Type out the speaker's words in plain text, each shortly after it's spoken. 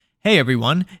Hey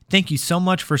everyone, thank you so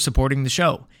much for supporting the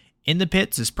show. In the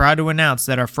Pits is proud to announce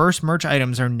that our first merch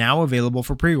items are now available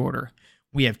for pre-order.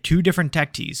 We have two different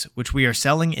tech tees, which we are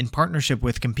selling in partnership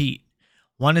with Compete.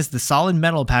 One is the solid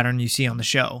metal pattern you see on the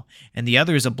show, and the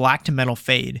other is a black to metal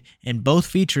fade, and both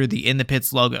feature the In the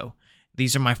Pits logo.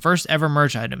 These are my first ever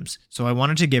merch items, so I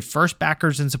wanted to give first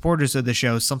backers and supporters of the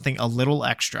show something a little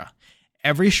extra.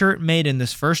 Every shirt made in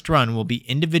this first run will be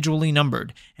individually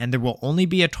numbered, and there will only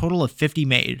be a total of 50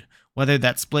 made. Whether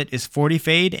that split is 40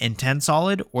 fade and 10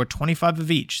 solid or 25 of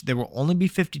each, there will only be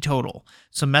 50 total.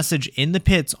 So message In the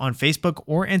Pits on Facebook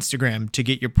or Instagram to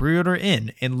get your pre-order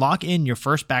in and lock in your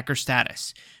first backer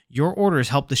status. Your orders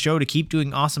help the show to keep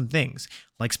doing awesome things,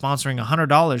 like sponsoring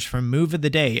 $100 from Move of the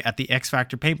Day at the X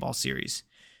Factor Paintball Series.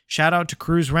 Shout out to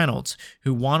Cruz Reynolds,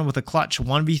 who won with a clutch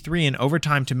 1v3 in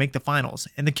overtime to make the finals,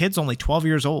 and the kid's only 12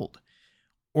 years old.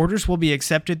 Orders will be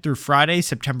accepted through Friday,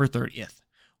 September 30th.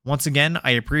 Once again,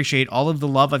 I appreciate all of the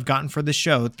love I've gotten for this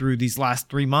show through these last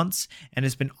 3 months, and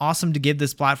it's been awesome to give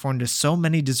this platform to so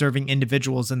many deserving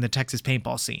individuals in the Texas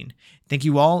paintball scene. Thank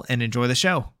you all, and enjoy the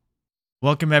show.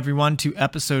 Welcome everyone to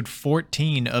episode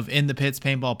 14 of In the Pits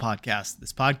Paintball Podcast.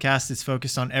 This podcast is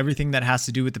focused on everything that has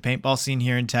to do with the paintball scene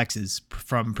here in Texas,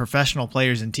 from professional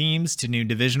players and teams to new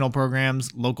divisional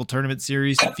programs, local tournament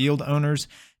series, field owners,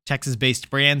 Texas-based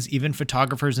brands, even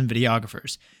photographers and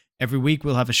videographers. Every week,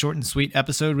 we'll have a short and sweet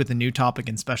episode with a new topic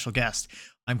and special guest.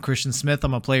 I'm Christian Smith.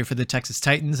 I'm a player for the Texas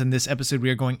Titans. In this episode, we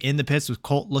are going in the pits with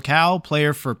Colt Luckau,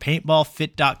 player for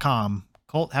PaintballFit.com.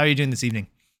 Colt, how are you doing this evening?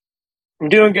 I'm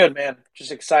doing good, man.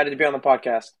 Just excited to be on the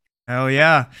podcast. Oh,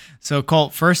 yeah. So,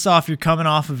 Colt, first off, you're coming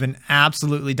off of an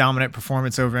absolutely dominant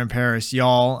performance over in Paris,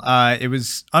 y'all. It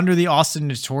was under the Austin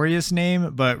Notorious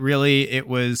name, but really it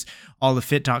was all the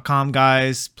Fit.com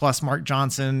guys, plus Mark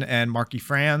Johnson and Marky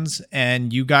Franz,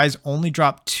 and you guys only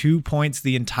dropped 2 points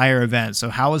the entire event. So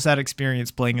how was that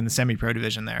experience playing in the semi-pro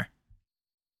division there?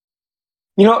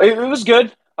 You know, it was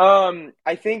good.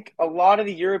 I think a lot of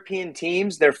the European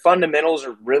teams, their fundamentals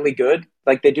are really good.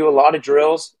 Like, they do a lot of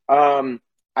drills.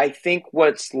 I think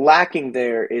what's lacking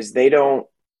there is they don't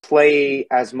play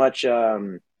as much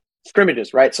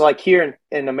scrimmages, right? So, like, here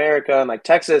in America and like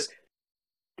Texas,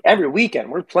 every weekend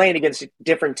we're playing against a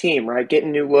different team, right?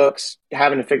 Getting new looks,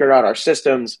 having to figure out our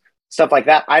systems, stuff like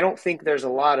that. I don't think there's a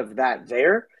lot of that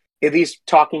there. At least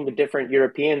talking to different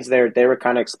Europeans there, they were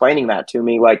kind of explaining that to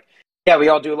me. Like, yeah, we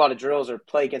all do a lot of drills or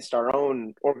play against our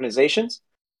own organizations,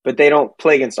 but they don't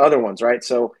play against other ones, right?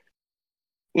 So,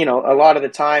 you know, a lot of the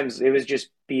times it was just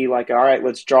be like, all right,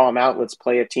 let's draw them out. Let's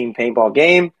play a team paintball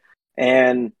game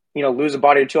and, you know, lose a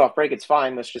body or two off break. It's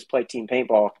fine. Let's just play team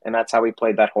paintball. And that's how we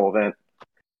played that whole event.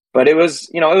 But it was,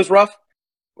 you know, it was rough.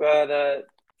 The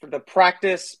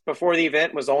practice before the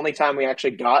event was the only time we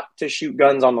actually got to shoot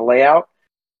guns on the layout.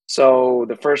 So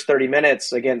the first 30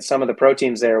 minutes against some of the pro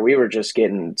teams there, we were just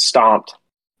getting stomped,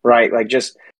 right? Like,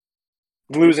 just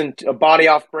losing a body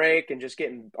off break and just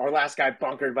getting our last guy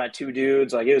bunkered by two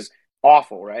dudes. Like, it was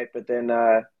awful, right? But then,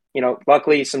 you know,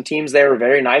 luckily some teams there were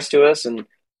very nice to us and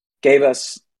gave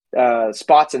us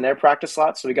spots in their practice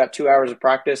slots. So we got 2 hours of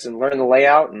practice and learned the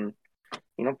layout and,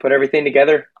 you know, put everything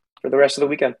together for the rest of the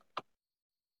weekend.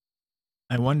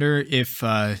 I wonder if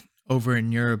over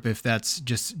in Europe, if that's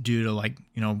just due to, like,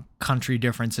 you know, country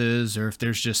differences, or if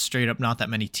there's just straight up not that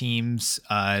many teams,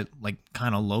 like,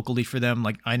 kind of locally for them.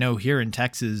 Like, I know here in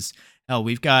Texas, hell,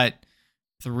 we've got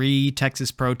 3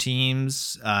 Texas pro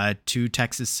teams, 2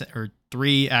 Texas, or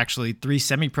 3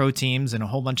 semi-pro teams, and a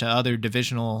whole bunch of other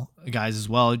divisional guys as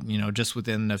well, you know, just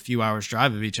within a few hours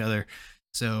drive of each other.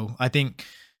 So I think,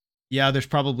 yeah, there's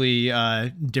probably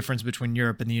a difference between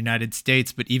Europe and the United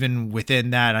States, but even within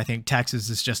that, I think Texas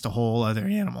is just a whole other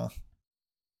animal.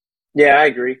 Yeah, I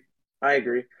agree.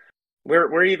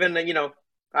 We're even, you know,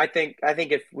 I think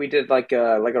if we did like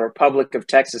a Republic of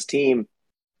Texas team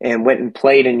and went and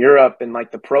played in Europe in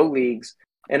like the pro leagues,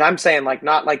 and I'm saying like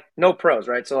not like no pros,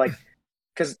 right? So like,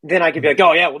 because then I could be like,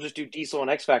 oh yeah, we'll just do Diesel and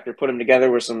X Factor, put them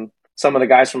together with some of the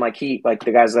guys from like Heat, like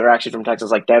the guys that are actually from Texas,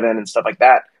 like Devin and stuff like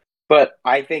that. But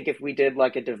I think if we did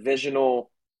like a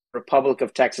divisional Republic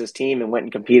of Texas team and went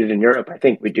and competed in Europe, I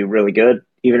think we'd do really good,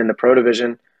 even in the pro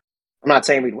division. I'm not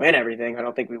saying we'd win everything. I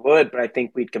don't think we would, but I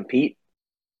think we'd compete.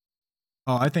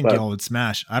 Oh, I think y'all would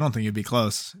smash. I don't think you'd be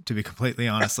close, to be completely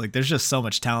honest. Like, there's just so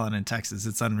much talent in Texas.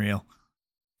 It's unreal.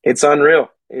 It's unreal.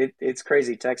 It's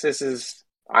crazy. Texas is,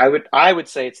 I would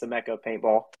say it's the mecca of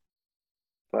paintball,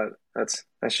 but that's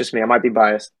just me. I might be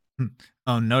biased.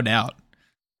 Oh, no doubt.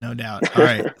 No doubt. All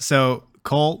right. So,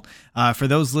 Colt, for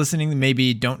those listening that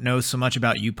maybe don't know so much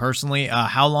about you personally,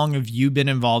 how long have you been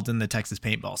involved in the Texas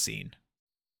paintball scene?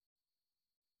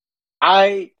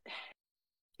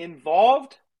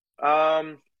 Involved,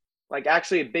 um, like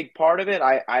actually a big part of it,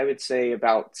 I would say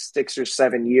about 6 or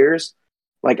 7 years,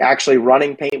 like actually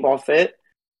running Paintball Fit.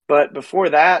 But before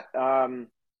that,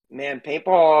 man,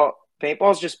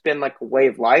 paintball's just been like a way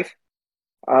of life.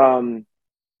 Um,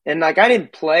 and like I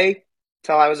didn't play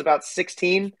till I was about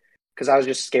 16 because I was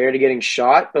just scared of getting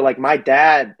shot. But like my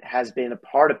dad has been a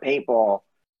part of paintball.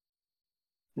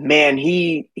 Man,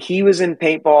 he was in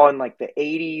paintball in like the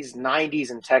 80s,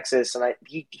 90s in Texas, and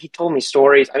he told me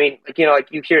stories. I mean, like like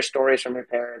you hear stories from your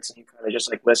parents, and you kind of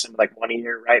just like listen to like one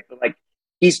ear, right? But like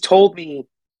he's told me,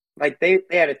 like they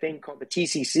had a thing called the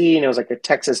TCC, and it was like the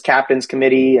Texas Captains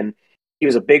Committee, and he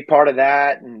was a big part of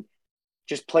that, and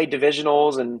just played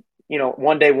divisionals, and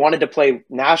one day wanted to play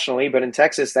nationally, but in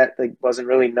Texas that like wasn't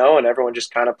really known. Everyone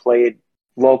just kind of played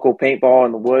local paintball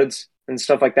in the woods and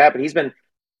stuff like that. But he's been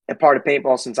a part of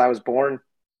paintball since I was born.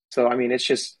 So I mean,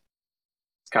 it's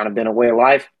kind of been a way of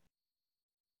life.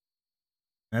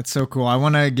 That's so cool. I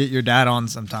want to get your dad on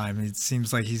sometime. It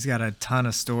seems like he's got a ton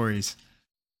of stories.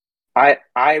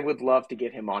 I would love to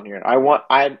get him on here. I'm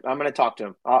going to talk to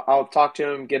him. I'll talk to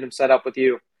him, get him set up with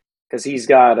you because he's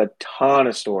got a ton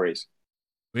of stories.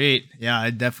 Sweet. Yeah, I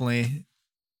definitely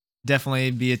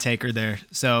be a taker there.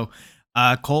 So,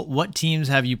 Colt, what teams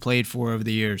have you played for over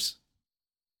the years?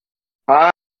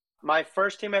 Uh, my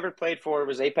first team I ever played for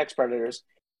was Apex Predators.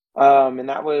 And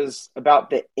that was about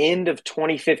the end of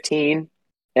 2015.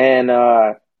 And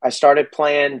I started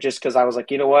playing just because I was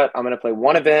like, you know what? I'm going to play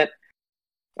one event.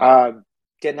 Uh,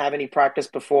 didn't have any practice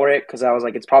before it because I was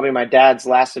like, it's probably my dad's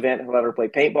last event he'll ever play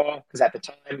paintball. Because at the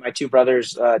time, my two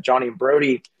brothers, Johnny and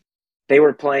Brody, they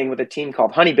were playing with a team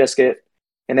called Honey Biscuit,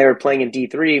 and they were playing in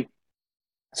D3.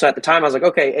 So at the time, I was like,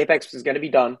 okay, Apex is going to be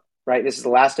done, right? This is the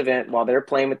last event. While they're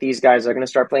playing with these guys, they're going to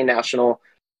start playing national.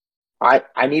 I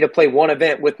need to play one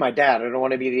event with my dad. I don't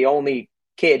want to be the only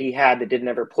kid he had that didn't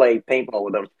ever play paintball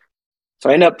with him. So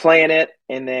I end up playing it,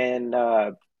 and then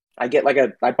I get like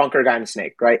I bunker a guy in a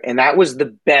snake, right? And that was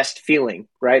the best feeling,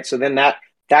 right? So then that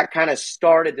kind of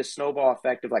started the snowball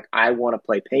effect of like I want to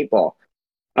play paintball.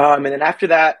 And then after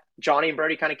that, Johnny and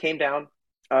Brody kind of came down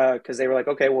because they were like,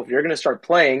 okay, well if you're going to start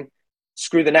playing,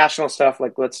 screw the national stuff.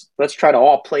 Like let's try to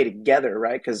all play together,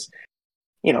 right? Because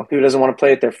who doesn't want to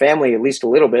play with their family at least a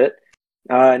little bit?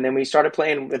 And then we started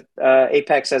playing with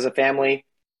Apex as a family.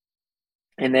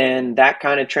 And then that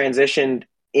kind of transitioned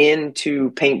into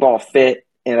Paintball Fit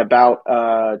in about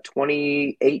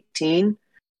 2018.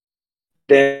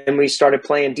 Then we started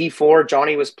playing D4.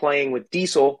 Johnny was playing with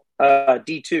Diesel,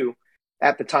 D2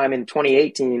 at the time in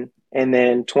 2018. And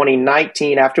then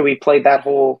 2019, after we played that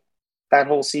whole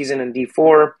season in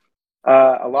D4,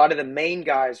 a lot of the main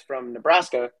guys from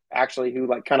Nebraska, actually, who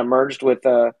like kind of merged with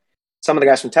some of the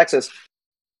guys from Texas,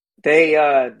 they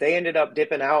ended up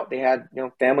dipping out. They had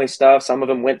family stuff. Some of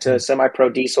them went to semi-pro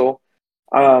diesel.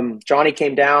 Johnny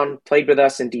came down, played with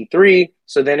us in D3.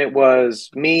 So then it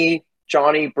was me,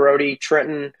 Johnny, Brody,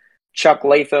 Trenton, Chuck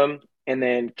Latham, and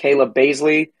then Caleb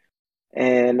Baisley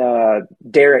and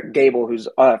Derek Gable, who's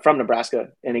from Nebraska,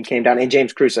 and he came down, and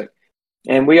James Krusek.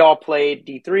 And we all played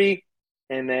D3.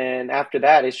 And then after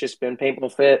that, it's just been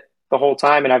Paintball Fit the whole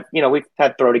time. And we've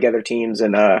had throw together teams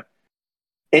and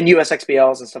in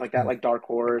USXBLs and stuff like that, like Dark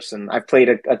Horse, and I've played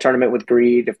a tournament with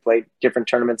Greed. I've played different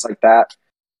tournaments like that,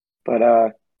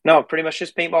 but no, pretty much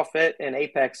just Paintball Fit and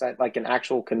Apex at like an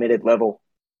actual committed level.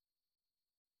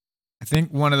 I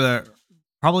think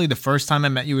probably the first time I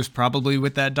met you was probably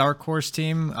with that Dark Horse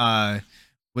team.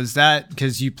 Was that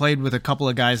because you played with a couple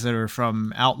of guys that are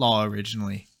from Outlaw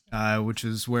originally, which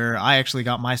is where I actually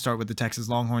got my start with the Texas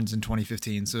Longhorns in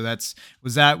 2015. So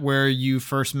was that where you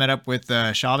first met up with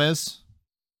Chavez?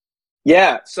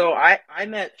 Yeah, so I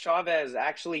met Chavez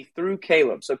actually through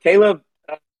Caleb. So Caleb,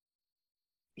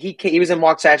 he was in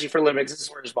Waxahachie for a living. This is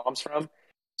where his mom's from.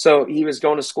 So he was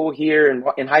going to school here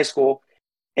in high school,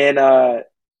 and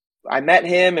I met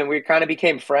him, and we kind of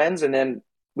became friends. And then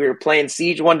we were playing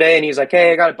Siege one day, and he was like,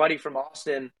 "Hey, I got a buddy from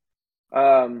Austin.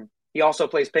 He also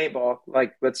plays paintball.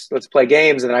 Like, let's play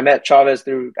games." And I met Chavez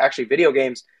through actually video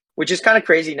games, which is kind of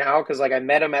crazy now because like I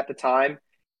met him at the time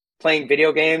playing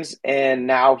video games, and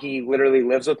now he literally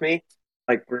lives with me.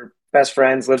 Like we're best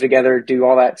friends, live together, do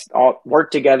all that, all work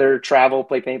together, travel,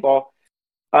 play paintball.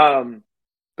 Um,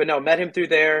 but no, met him through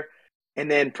there, and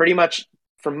then pretty much,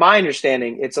 from my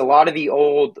understanding, it's a lot of the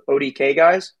old ODK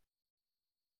guys.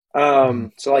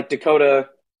 So like Dakota,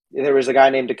 there was a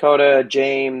guy named Dakota,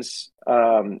 James,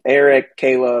 Eric,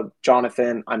 Caleb,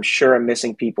 Jonathan. I'm sure I'm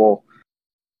missing people,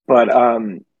 but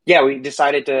yeah, we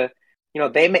decided to,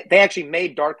 they actually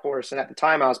made Dark Horse, and at the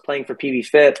time I was playing for PB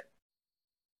Fit,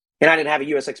 And I didn't have a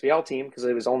USXBL team because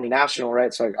it was only national,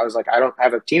 right? So I was like, I don't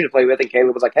have a team to play with. And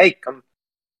Caleb was like, hey, come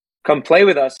play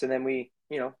with us. And then we,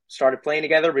 started playing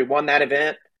together. We won that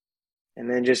event, and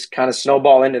then just kind of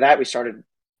snowball into that. We started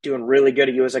doing really good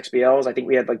at USXBLs. I think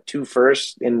we had like 2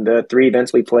 firsts in the 3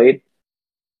 events we played,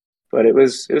 but it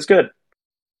was good.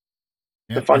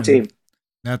 It's a Yep, fun and team.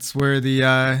 that's where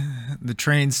the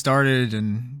train started,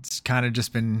 and it's kind of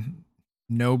just been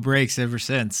no breaks ever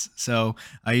since. So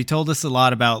you told us a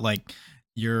lot about like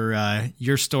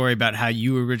your story about how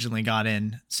you originally got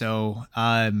in. So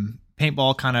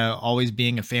paintball kind of always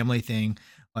being a family thing.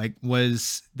 Like,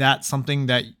 was that something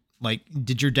that like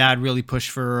did your dad really push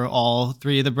for all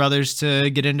 3 of the brothers to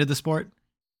get into the sport?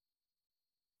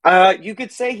 You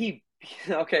could say he.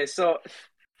 Okay, so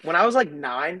when I was like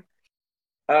 9,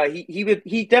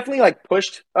 he definitely like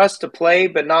pushed us to play,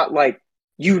 but not like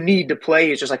you need to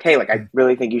play. It's just like, hey, like I Mm.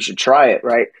 really think you should try it,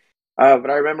 right? But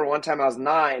I remember one time I was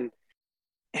 9,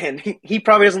 and he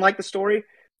probably doesn't like the story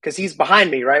because he's behind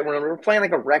me, right? When we were playing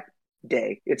like a rec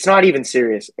day, it's not even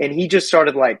serious, and he just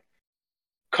started like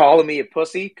calling me a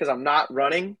pussy because I'm not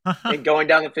running and going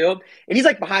down the field, and he's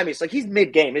like behind me. It's like he's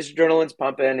mid game, his adrenaline's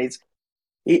pumping,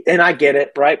 and I get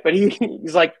it, right? But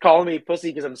he's like calling me pussy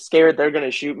because I'm scared they're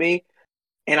gonna shoot me,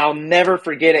 and I'll never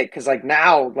forget it because like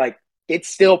now, like it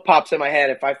still pops in my head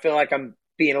if I feel like I'm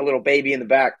being a little baby in the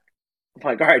back. I'm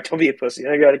like, all right, don't be a pussy.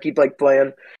 I got to keep like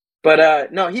playing.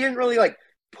 But no, he didn't really like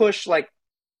push like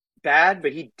bad,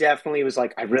 but he definitely was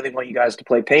like, I really want you guys to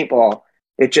play paintball.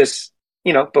 It just,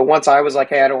 but once I was like,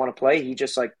 hey, I don't want to play, he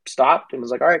just like stopped and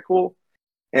was like, all right, cool.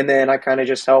 And then I kind of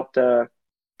just helped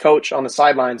coach on the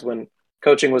sidelines when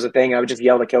coaching was a thing. I would just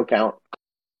yell the kill count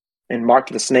and mark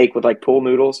the snake with like pool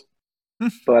noodles.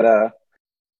 But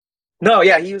no,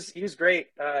 yeah, he was great.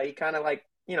 He kind of like,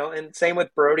 and same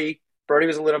with Brody. Brody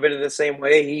was a little bit of the same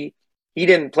way. He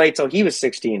didn't play till he was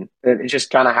 16. It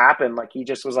just kind of happened. Like he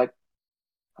just was like,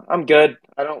 I'm good.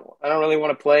 I don't really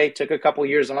want to play. Took a couple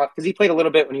years off because he played a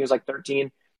little bit when he was like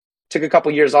 13. Took a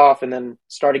couple years off and then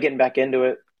started getting back into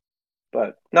it.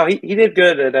 But no, he did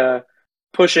good at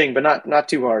pushing, but not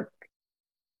too hard.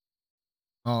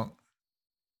 Well,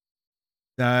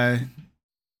 uh,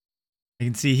 I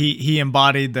can see he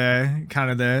embodied the kind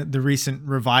of the recent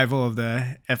revival of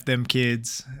the F them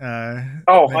kids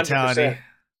Oh, mentality. 100%.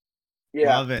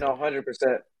 Yeah, Love it. no,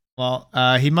 100%.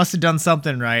 Well, he must have done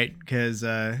something right because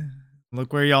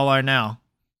look where y'all are now.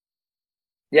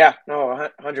 Yeah, no,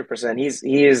 100%.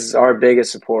 He is our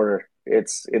biggest supporter.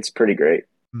 It's pretty great.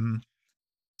 Mhm.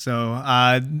 So,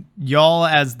 y'all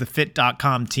as the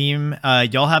fit.com team,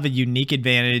 y'all have a unique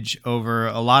advantage over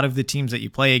a lot of the teams that you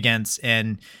play against.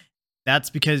 And that's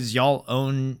because y'all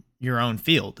own your own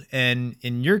field. And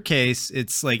in your case,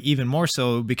 it's like even more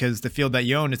so because the field that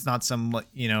you own, it's not some, like,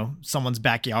 someone's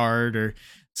backyard or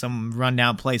some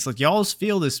rundown place. Like y'all's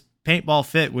field is Paintball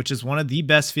Fit, which is one of the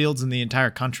best fields in the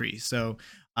entire country. So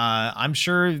I'm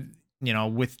sure,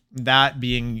 with that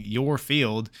being your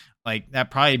field, like that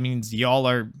probably means y'all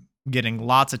are getting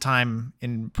lots of time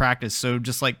in practice. So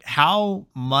just like how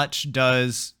much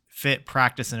does fit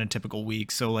practice in a typical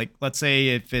week? So like let's say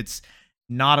if it's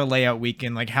not a layout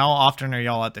weekend, like how often are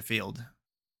y'all at the field?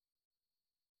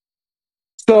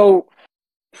 So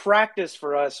practice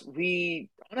for us, we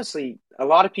honestly, a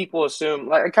lot of people assume,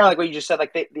 like kind of like what you just said,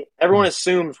 like everyone Mm.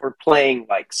 assumes we're playing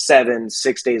like 7,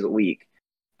 6 days a week,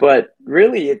 but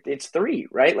really it's 3,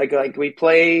 right? Like we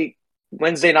play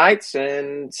Wednesday nights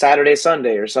and Saturday,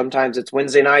 Sunday, or sometimes it's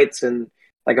Wednesday nights and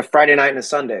like a Friday night and a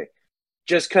Sunday.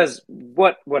 Just because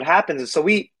what happens is, so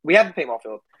we have a paintball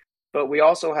field, but we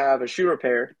also have a shoe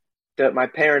repair that my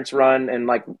parents run, and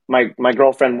like my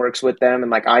girlfriend works with them,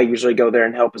 and like I usually go there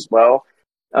and help as well.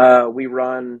 We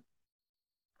run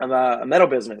a metal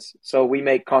business, so we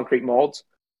make concrete molds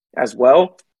as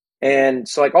well, and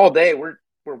so like all day we're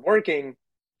working,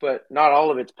 but not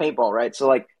all of it's paintball, right? So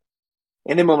like,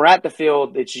 and then when we're at the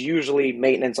field, it's usually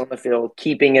maintenance on the field,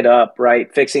 keeping it up,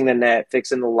 right? Fixing the net,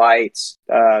 fixing the lights,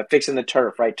 fixing the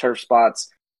turf, right? Turf spots,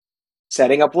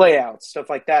 setting up layouts, stuff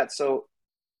like that. So,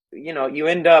 you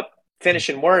end up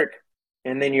finishing work,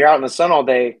 and then you're out in the sun all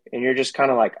day and you're just kind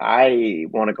of like, I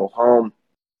want to go home,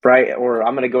 right? Or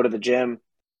I'm going to go to the gym.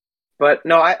 But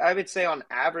no, I would say on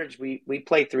average, we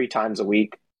play 3 times a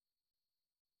week.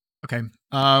 Okay.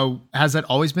 Has that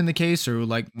always been the case, or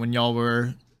like when y'all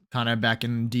were kind of back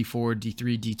in D4,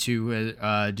 D3,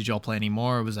 D2, did y'all play any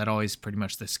more, or was that always pretty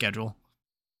much the schedule?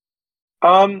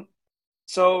 Um,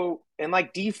 So in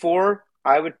like D4,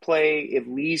 I would play at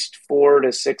least 4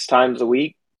 to 6 times a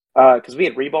week because we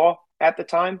had reball at the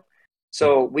time. Mm.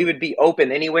 So we would be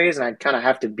open anyways, and I'd kind of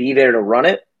have to be there to run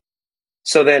it.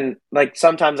 So then, like,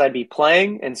 sometimes I'd be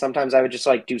playing and sometimes I would just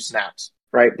like do snaps,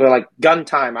 right? But like gun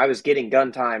time, I was getting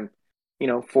gun time,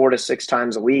 4 to 6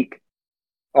 times a week,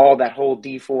 all that whole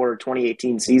D4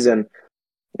 2018 season.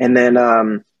 And then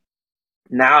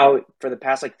now for the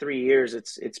past like 3 years,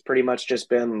 it's pretty much just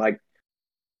been like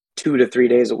 2 to 3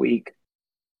 days a week.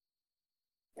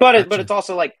 But Gotcha. it's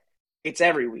also like it's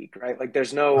every week, right? Like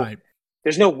Right.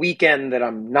 there's no weekend that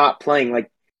I'm not playing.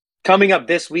 Like coming up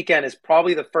this weekend is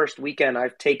probably the first weekend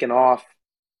I've taken off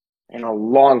in a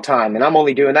long time. And I'm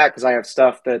only doing that because I have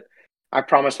stuff that I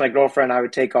promised my girlfriend I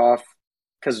would take off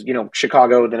because,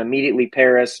 Chicago, then immediately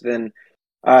Paris, then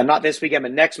not this weekend,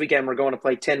 but next weekend we're going to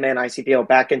play 10-man ICPL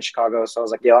back in Chicago. So I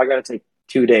was like, I got to take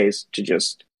 2 days to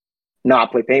just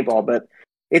not play paintball. But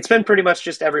it's been pretty much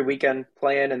just every weekend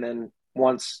playing and then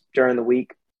once during the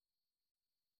week.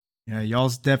 Yeah,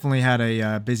 y'all's definitely had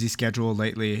a busy schedule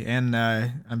lately, and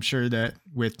I'm sure that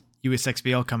with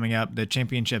USXBL coming up, the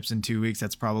championships in 2 weeks,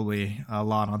 that's probably a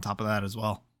lot on top of that as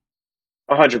well.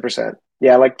 100%.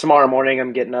 Yeah, like tomorrow morning,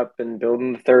 I'm getting up and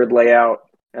building the third layout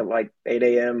at like 8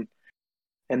 a.m.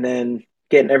 and then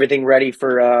getting everything ready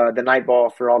for the night ball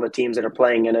for all the teams that are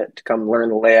playing in it to come learn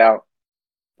the layout.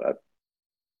 But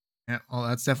Yeah, well,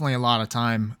 that's definitely a lot of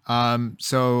time.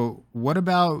 So what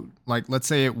about like, let's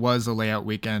say it was a layout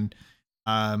weekend,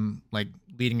 like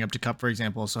leading up to Cup, for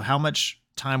example. So how much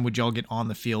time would y'all get on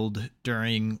the field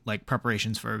during like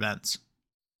preparations for events?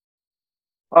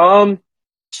 um,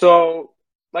 so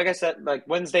like I said, like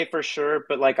Wednesday for sure,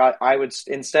 but like I would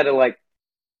instead of like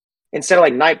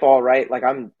night ball, right? Like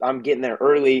I'm getting there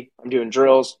early. I'm doing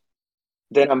drills,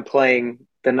 then I'm playing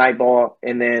the night ball,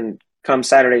 and then come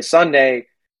Saturday, Sunday,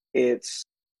 it's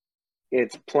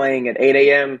it's playing at 8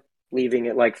 a.m., leaving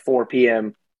at like 4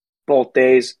 p.m. both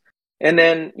days. And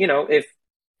then, if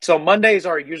so Mondays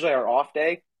are usually our off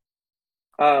day.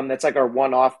 That's like our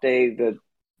one off day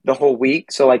the whole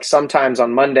week. So like sometimes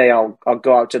on Monday I'll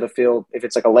go out to the field if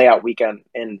it's like a layout weekend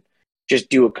and just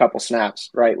do a couple snaps,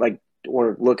 right? Like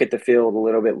or look at the field a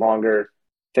little bit longer,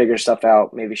 figure stuff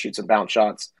out, maybe shoot some bounce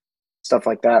shots, stuff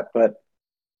like that. But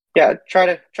yeah, try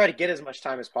to get as much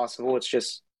time as possible. It's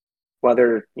just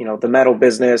whether the metal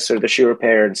business or the shoe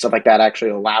repair and stuff like that actually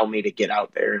allow me to get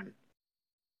out there and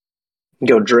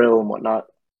go drill and whatnot.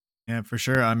 Yeah, for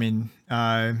sure. I mean,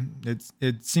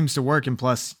 it seems to work, and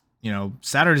plus,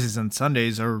 Saturdays and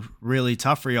Sundays are really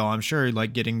tough for y'all. I'm sure,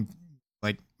 like getting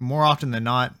like more often than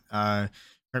not.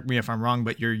 Correct me if I'm wrong,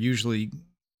 but you're usually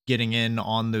getting in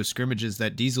on those scrimmages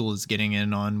that Diesel is getting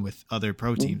in on with other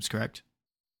pro teams, correct?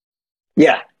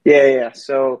 Yeah.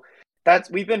 So that's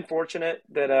we've been fortunate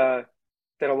that a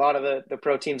lot of the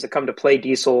pro teams that come to play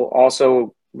Diesel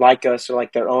also like us or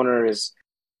like their owner is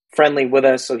friendly with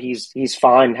us, so he's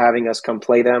fine having us come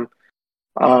play them.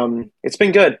 It's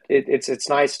been good. It's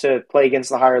nice to play against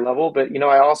the higher level, but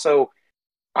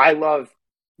I love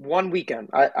one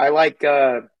weekend. I like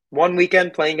one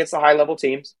weekend playing against the high level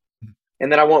teams, and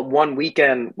then I want one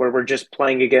weekend where we're just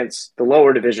playing against the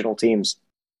lower divisional teams.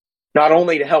 Not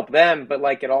only to help them, but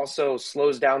like it also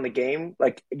slows down the game.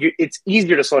 Like it's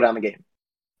easier to slow down the game,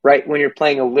 right? When you're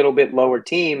playing a little bit lower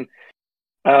team,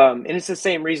 and it's the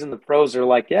same reason the pros are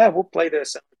like, yeah, we'll play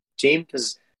this team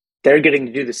because they're getting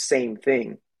to do the same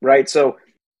thing, right? So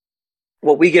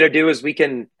what we get to do is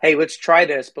hey, let's try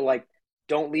this, but like,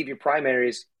 don't leave your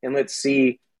primaries and let's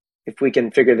see if we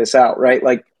can figure this out, right?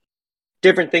 Like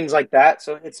different things like that.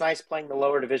 So it's nice playing the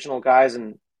lower divisional guys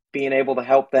and being able to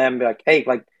help them be like, hey,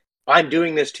 like I'm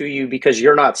doing this to you because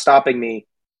you're not stopping me.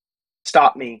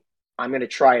 Stop me. I'm going to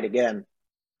try it again.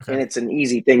 Okay. And it's an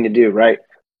easy thing to do, right?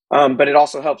 But it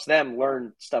also helps them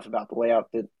learn stuff about the layout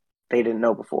that they didn't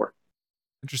know before.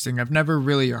 Interesting. I've never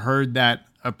really heard that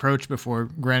approach before.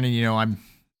 Granted,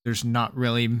 there's not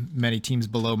really many teams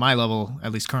below my level,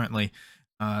 at least currently.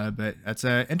 But that's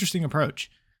an interesting approach.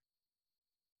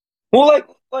 Well,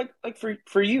 like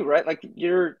for you, right? Like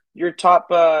you're top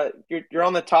you're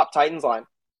on the top Titans line,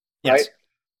 right? Yes.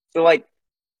 So like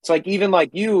it's like even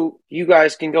like you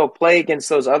guys can go play against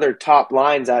those other top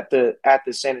lines at the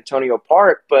San Antonio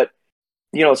Park, but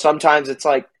sometimes it's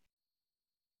like,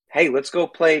 hey, let's go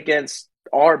play against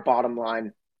our bottom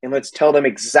line and let's tell them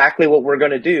exactly what we're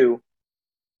going to do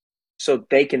so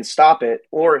they can stop it.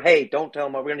 Or hey, don't tell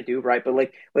them what we're going to do, right? But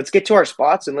like let's get to our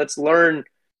spots and let's learn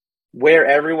where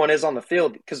everyone is on the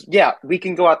field because yeah, we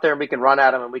can go out there and we can run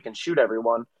at them and we can shoot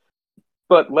everyone,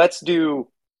 but let's do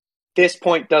this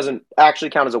point doesn't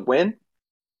actually count as a win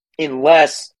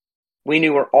unless we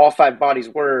knew where all five bodies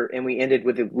were and we ended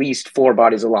with at least four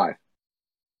bodies alive.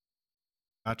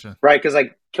 Gotcha. Right? Because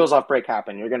like kills off break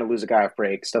happen. You're going to lose a guy off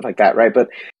break, stuff like that, right? But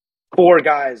 4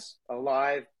 guys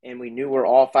alive and we knew where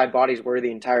all 5 bodies were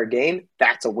the entire game,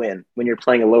 that's a win when you're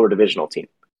playing a lower divisional team.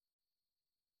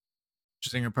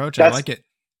 Interesting approach. I That's like it.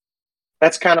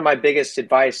 that's kind of my biggest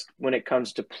advice when it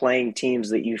comes to playing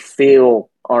teams that you feel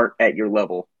aren't at your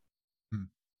level. Hmm.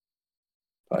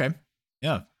 But Okay.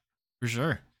 Yeah, for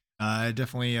sure.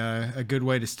 Definitely a good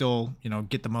way to still,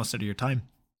 get the most out of your time.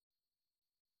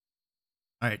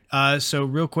 All right. So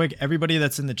real quick, everybody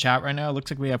that's in the chat right now, it looks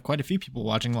like we have quite a few people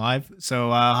watching live. So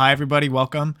hi everybody,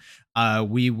 welcome.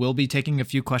 We will be taking a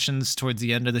few questions towards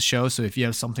the end of the show. So if you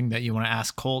have something that you want to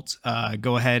ask Colt,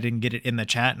 go ahead and get it in the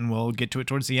chat, and we'll get to it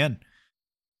towards the end.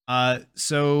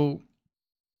 So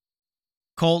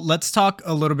Colt, let's talk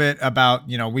a little bit about,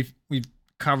 we've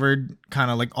covered kind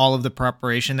of like all of the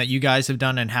preparation that you guys have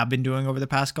done and have been doing over the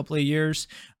past couple of years.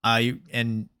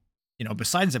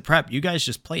 Besides the prep, you guys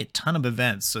just play a ton of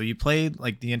events. So you played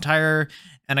like the entire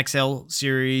NXL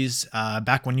series.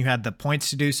 Back when you had the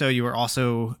points to do so, you were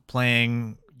also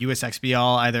playing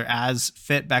USXBL either as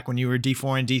Fit back when you were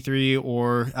D4 and D3,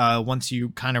 or once you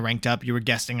kind of ranked up, you were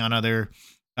guesting on other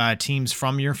teams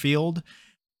from your field.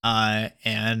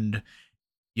 And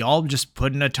y'all just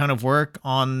put in a ton of work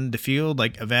on the field,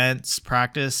 like events,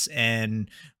 practice, and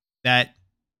that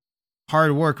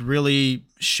hard work really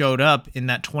showed up in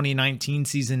that 2019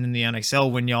 season in the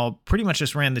NXL when y'all pretty much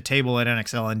just ran the table at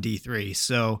NXL and D3.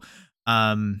 So,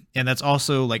 and that's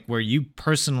also like where you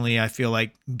personally, I feel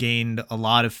like, gained a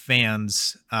lot of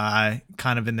fans,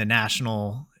 kind of in the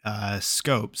national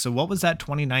scope. So what was that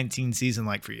 2019 season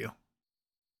like for you?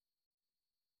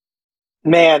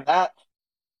 man,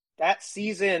 that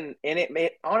season, and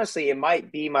honestly, it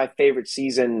might be my favorite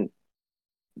season.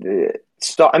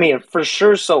 I mean, for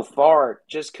sure so far,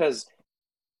 just because.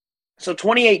 So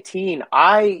 2018,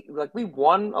 we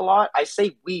won a lot. I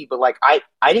say we, but like I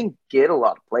didn't get a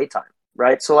lot of playtime,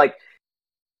 right? So like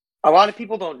a lot of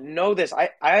people don't know this.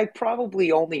 I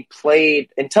probably only played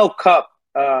until Cup.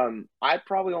 I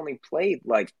probably only played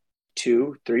like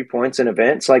 2-3 points in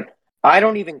events. Like I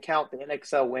don't even count the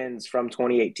NXL wins from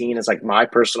 2018 as like my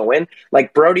personal win.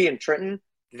 Like Brody and Trenton,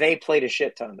 they played a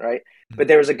shit ton, right? But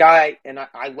there was a guy, and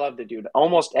I love the dude.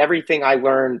 Almost everything I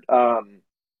learned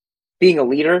being a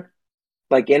leader,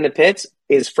 like in the pits,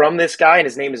 is from this guy, and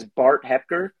his name is Bart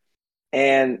Hepker.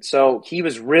 And so he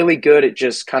was really good at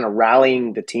just kind of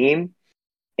rallying the team.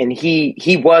 And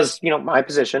he was, my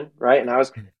position, right? And I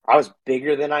was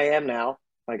bigger than I am now.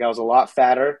 Like I was a lot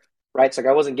fatter, right? So like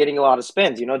I wasn't getting a lot of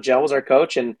spins. Jell was our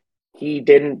coach, and he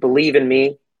didn't believe in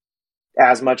me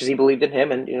as much as he believed in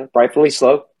him, and rightfully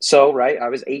so, right? I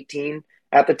was 18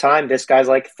 at the time. This guy's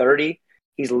like 30.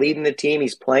 He's leading the team.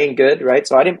 He's playing good, right?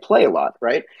 So I didn't play a lot,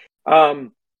 right?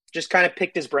 Just kind of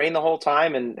picked his brain the whole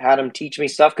time and had him teach me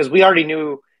stuff because we already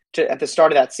knew at the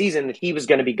start of that season that he was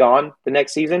going to be gone the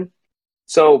next season.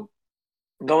 So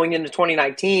going into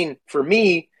 2019, for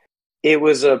me, it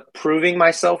was a proving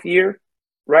myself year,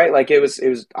 right? Like it was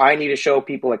I need to show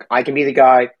people like I can be the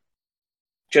guy.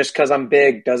 Just because I'm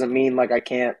big doesn't mean like I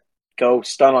can't go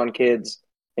stun on kids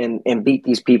and beat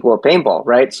these people at paintball,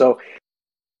 right? So,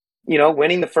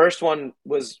 winning the first one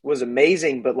was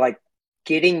amazing, but like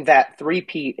getting that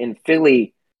three-peat in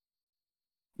Philly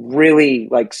really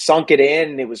like sunk it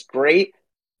in. It was great.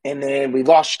 And then we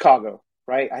lost Chicago,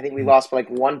 right? I think we lost by like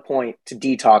 1 point to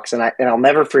Detox, and I'll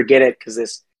never forget it because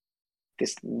this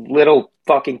little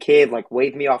fucking kid like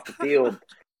waved me off the field,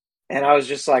 and I was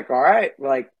just like, all right,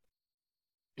 like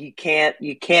you can't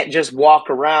just walk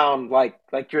around like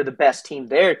you're the best team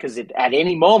there, because at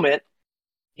any moment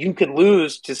you could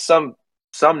lose to some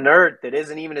nerd that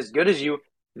isn't even as good as you.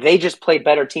 They just played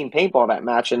better team paintball that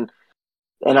match, and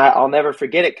I'll never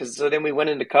forget it because so then we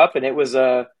went into Cup, and it was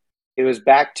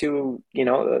back to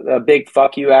a big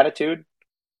fuck you attitude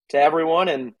to everyone,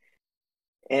 and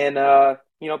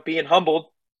being humbled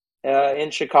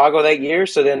in Chicago that year.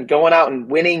 So then going out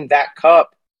and winning that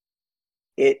Cup,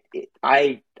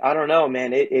 I don't know,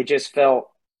 man. It just felt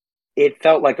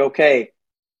like, okay,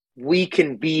 we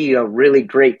can be a really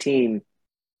great team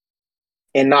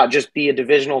and not just be a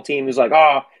divisional team who's like,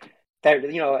 oh, that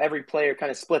every player kind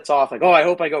of splits off like, oh, I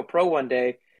hope I go pro one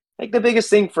day. Like the biggest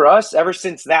thing for us ever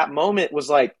since that moment was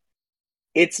like,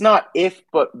 it's not if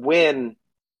but when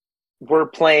we're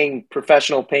playing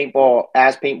professional paintball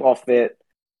as Paintball Fit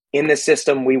in the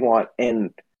system we want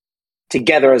and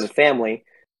together as a family.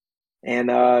 And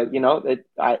I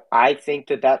think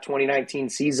that 2019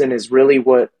 season is really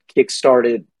what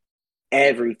kickstarted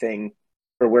everything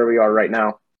for where we are right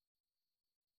now.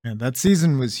 Yeah, that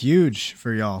season was huge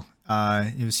for y'all.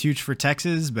 It was huge for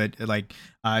Texas, but like,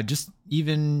 just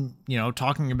even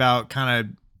talking about kind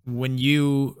of when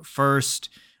you first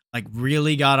like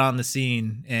really got on the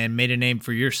scene and made a name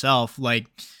for yourself, like,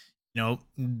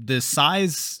 the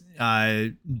size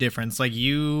difference, like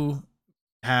you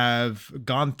have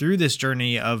gone through this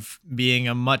journey of being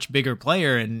a much bigger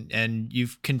player, and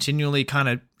you've continually kind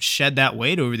of shed that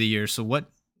weight over the years. So what,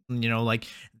 like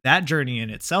that journey in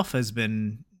itself has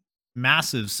been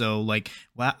massive. So like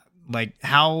like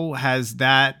how has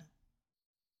that,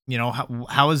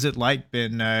 how has it like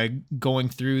been going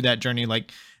through that journey,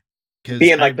 like, cuz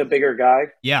Being I like the bigger guy.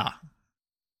 yeah.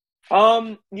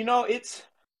 It's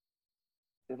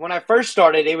when I first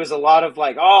started, it was a lot of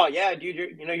like, oh yeah,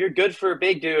 dude, you're good for a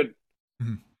big dude.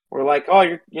 Mhm. Or like, oh,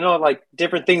 you're, like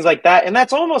different things like that, and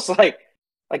that's almost like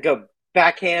a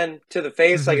backhand to the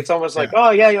face. Like Mhm. it's almost like, Yeah.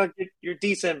 oh yeah, you're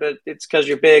decent, but it's because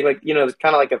you're big. Like it's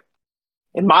kind of like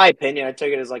in my opinion, I took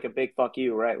it as like a big fuck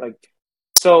you, right? Like,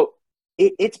 so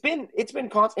it's been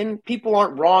constant, and people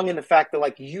aren't wrong in the fact that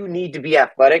like you need to be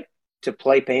athletic to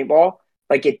play paintball.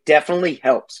 Like it definitely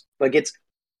helps. Like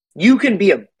you can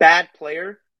be a bad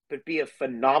player, but be a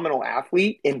phenomenal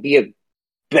athlete and be a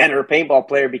better paintball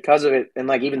player because of it, and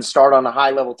like even start on a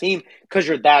high level team because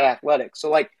you're that athletic. So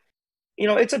like,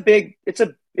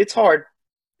 it's hard.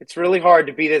 It's really hard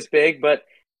to be this big, but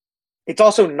it's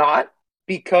also not,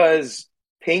 because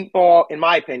paintball, in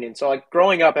my opinion, so like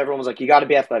growing up, everyone was like, you got to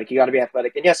be athletic, you got to be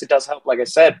athletic. And yes, it does help, like I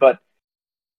said, but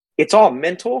it's all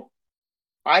mental,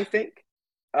 I think,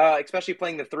 especially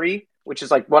playing the three, which is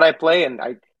like what I play. And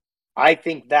I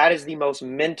think that is the most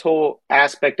mental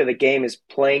aspect of the game, is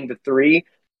playing the three.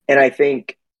 And I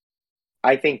think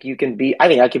I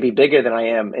could be bigger than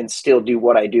I am and still do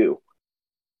what I do.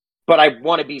 But I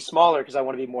want to be smaller because I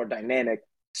want to be more dynamic.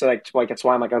 So that's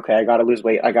why I'm like, okay, I got to lose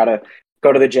weight. I got to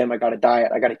go to the gym. I got to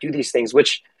diet. I got to do these things,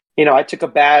 which, I took a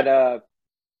bad,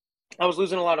 I was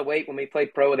losing a lot of weight when we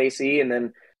played pro with AC, and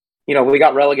then, we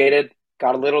got relegated,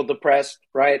 got a little depressed,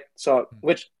 right? So,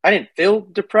 which I didn't feel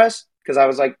depressed because I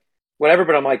was like, whatever,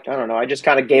 but I'm like, I don't know. I just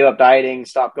kind of gave up dieting,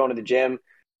 stopped going to the gym.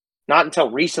 Not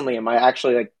until recently am I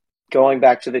actually like going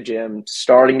back to the gym,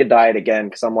 starting to diet again,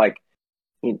 because I'm like,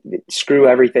 screw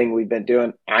everything we've been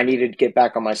doing. I need to get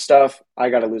back on my stuff.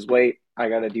 I got to lose weight. I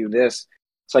got to do this.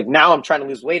 It's like now I'm trying to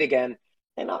lose weight again.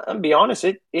 And I'll be honest,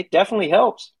 it definitely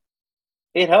helps.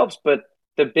 It helps. But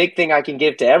the big thing I can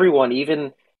give to everyone,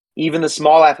 even the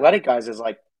small athletic guys, is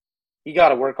like, you got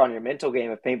to work on your mental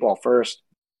game of paintball first.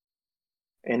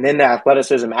 And then the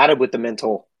athleticism added with the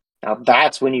mental. Now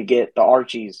that's when you get the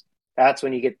Archies. That's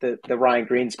when you get the Ryan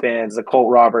Greenspans, the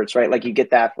Colt Roberts, right? Like you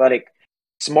get the athletic,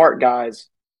 smart guys.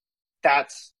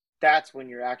 That's when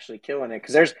you're actually killing it.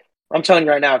 Because I'm telling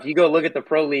you right now, if you go look at the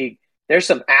pro league, there's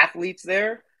some athletes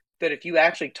there that if you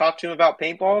actually talk to them about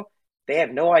paintball, they have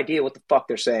no idea what the fuck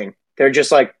they're saying. They're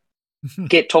just like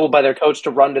get told by their coach to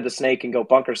run to the snake and go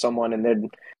bunker someone, and then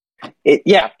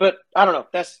yeah. But I don't know.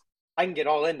 I can get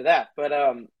all into that, but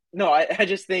no, I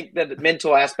just think that the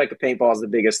mental aspect of paintball is the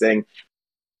biggest thing.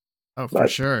 Oh, for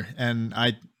But sure. And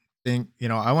I think,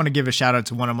 I want to give a shout out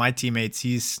to one of my teammates.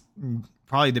 He's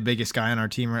probably the biggest guy on our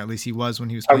team, or at least he was when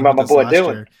he was talking playing about with my us boy last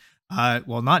Dylan. year.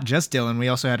 Well, not just Dylan. We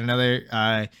also had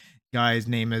another guy's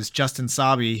name is Justin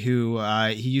Sabi, who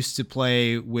he used to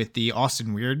play with the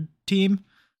Austin Weird team.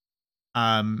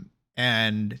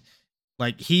 And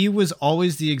like he was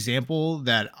always the example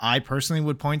that I personally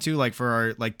would point to, like for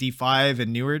our like D5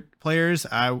 and newer players.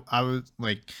 I was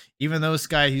like, even though this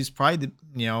guy, he's probably the,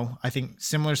 I think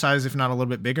similar size, if not a little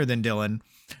bit bigger than Dylan.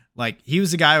 Like he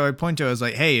was the guy I would point to. I was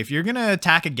like, hey, if you're gonna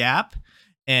attack a gap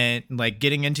and like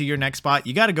getting into your next spot,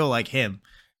 you got to go like him,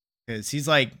 because he's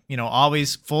like,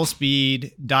 always full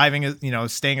speed, diving,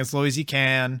 staying as low as he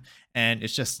can. And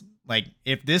it's just like,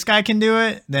 if this guy can do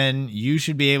it, then you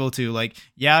should be able to. Like,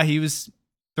 yeah, he was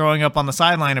throwing up on the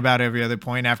sideline about every other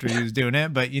point after he was doing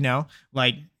it, but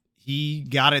like he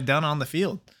got it done on the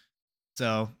field.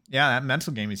 So yeah, that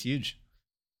mental game is huge.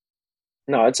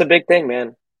 No, it's a big thing,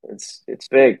 man. It's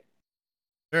big.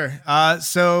 Sure.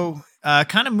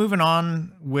 Kind of moving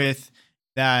on with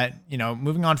that,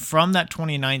 moving on from that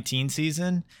 2019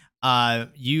 season,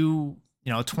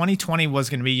 2020 was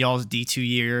going to be y'all's D2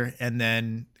 year, and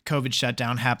then COVID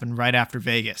shutdown happened right after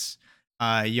Vegas.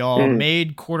 Y'all Mm.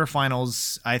 made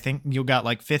quarterfinals. I think you got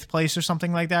like fifth place or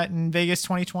something like that in Vegas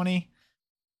 2020.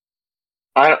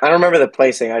 I don't remember the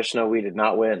placing. I just know we did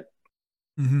not win.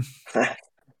 Mm-hmm.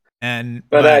 And,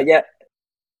 But but yeah, and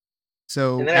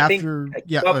so then I think after, at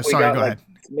yeah, Cup we sorry, got go like ahead.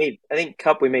 made. I think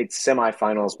Cup we made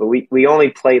semifinals, but we only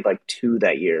played like two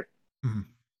that year. Mhm.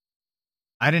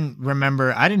 I didn't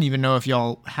remember. I didn't even know if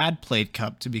y'all had played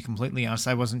Cup, to be completely honest.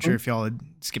 I wasn't sure if y'all had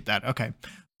skipped that. Okay.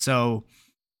 So,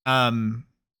 um,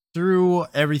 through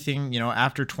everything,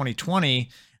 after 2020,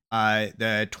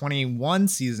 the 21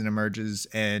 season emerges,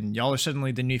 and y'all are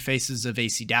suddenly the new faces of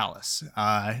AC Dallas.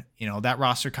 That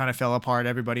roster kind of fell apart.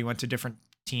 Everybody went to different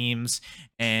teams,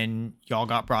 and y'all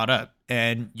got brought up.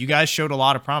 And you guys showed a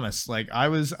lot of promise. Like, I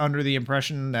was under the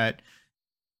impression that,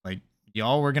 like,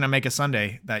 y'all were going to make a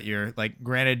Sunday that year. Like,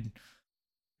 granted,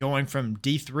 going from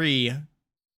D3,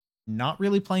 not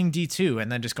really playing D2, and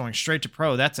then just going straight to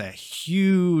pro, that's a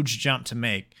huge jump to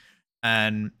make.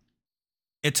 And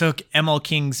it took ML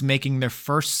Kings making their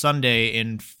first Sunday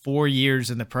in 4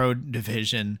 years in the pro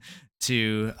division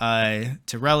to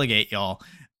relegate y'all.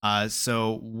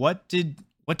 So what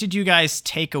did you guys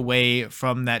take away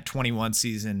from that 21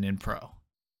 season in pro?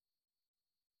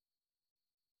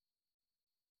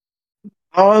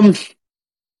 I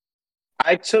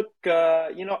took,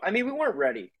 we weren't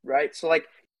ready, right? So like,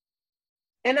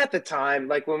 and at the time,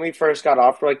 like when we first got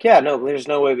off, we're like, yeah, no, there's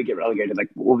no way we get relegated. Like,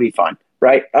 we'll be fine,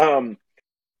 right?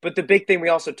 But the big thing we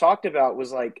also talked about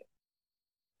was like,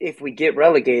 if we get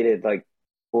relegated, like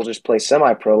we'll just play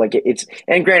semi-pro. Like it's,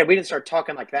 and granted, we didn't start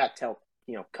talking like that till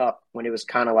Cup, when it was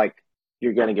kind of like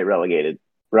you're gonna get relegated,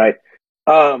 right?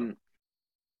 But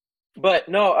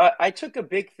no, I took a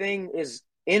big thing is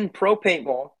in pro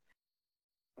paintball.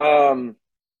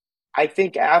 I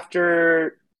think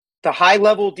after the high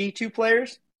level D2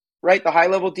 players, right, the high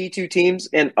level D2 teams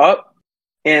and up,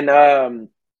 and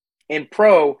in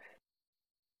pro,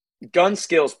 gun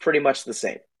skills pretty much the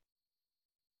same.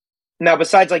 Now,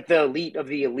 besides like the elite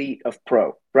of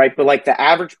pro, right? But like the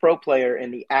average pro player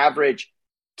and the average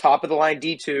top of the line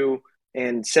D2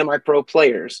 and semi pro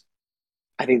players,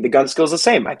 I think the gun skill is the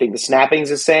same. I think the snapping is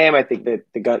the same. I think that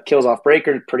the gun kills off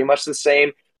breaker is pretty much the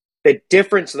same. The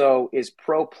difference, though, is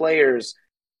pro players.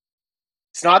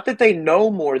 It's not that they know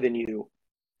more than you;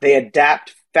 they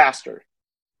adapt faster,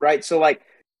 right? So, like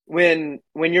when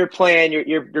you're playing,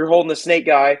 you're holding the snake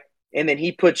guy, and then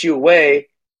he puts you away,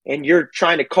 and you're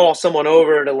trying to call someone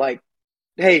over to like,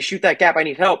 hey, shoot that gap, I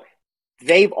need help.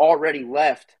 They've already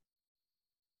left,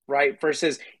 right?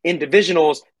 Versus in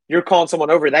divisionals, you're calling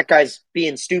someone over, that guy's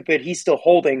being stupid, he's still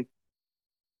holding,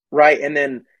 right? And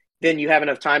then you have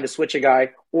enough time to switch a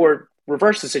guy or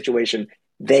reverse the situation.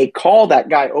 They call that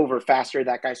guy over faster,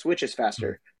 that guy switches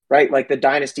faster, right? Like the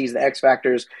dynasties, the X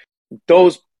Factors,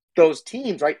 those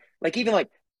teams, right? Like even like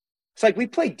it's like we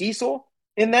played Diesel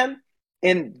in them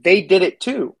and they did it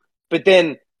too. But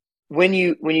then when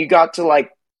you got to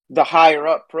like the higher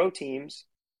up pro teams,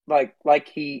 like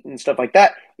Heat and stuff like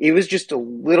that, it was just a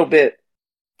little bit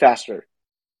faster,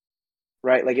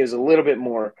 right? Like it was a little bit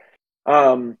more.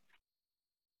 But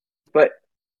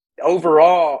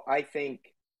overall, I think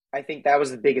that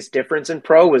was the biggest difference in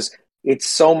pro was it's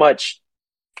so much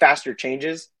faster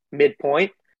changes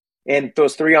midpoint, and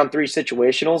those 3-on-3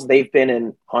 situationals, they've been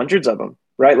in hundreds of them,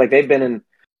 right? Like they've been in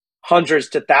hundreds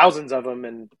to thousands of them,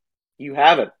 and you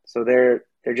haven't. So they're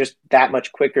just that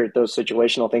much quicker at those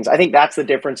situational things. I think that's the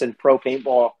difference in pro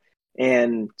paintball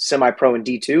and semi-pro and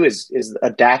D2 is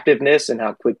adaptiveness and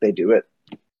how quick they do it.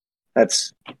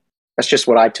 That's just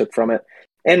what I took from it.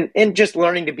 And just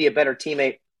learning to be a better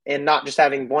teammate and not just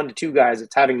having 1 to 2 guys,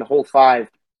 it's having the whole 5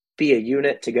 be a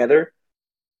unit together.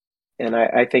 And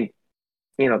I think,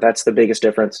 that's the biggest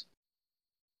difference.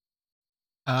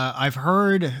 I've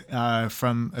heard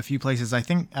from a few places. I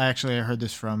think I heard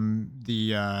this from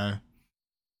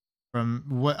from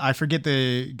what I forget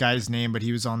the guy's name, but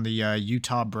he was on the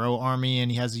Utah Bro Army,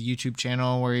 and he has a YouTube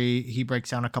channel where he breaks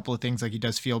down a couple of things, like he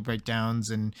does field breakdowns,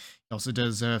 and he also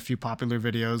does a few popular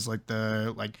videos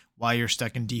like why you're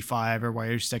stuck in D5 or why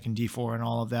you're stuck in D4 and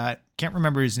all of that. Can't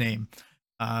remember his name,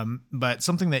 but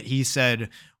something that he said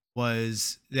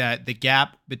was that the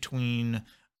gap between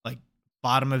like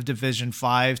bottom of Division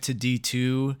 5 to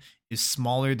D2 is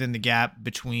smaller than the gap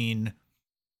between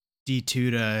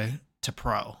D2 to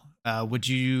pro. Would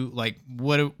you like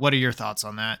what are your thoughts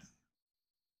on that?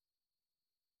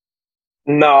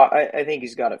 No, I think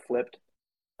he's got it flipped.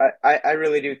 I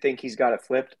really do think he's got it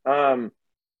flipped. I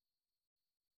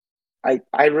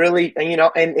really,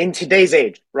 and in today's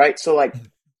age, right? So like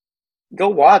go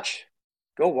watch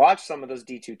some of those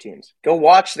D2 teams. Go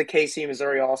watch the KC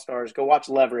Missouri All-Stars. Go watch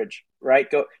Leverage, right?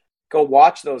 Go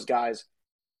watch those guys.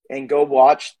 And go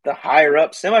watch the higher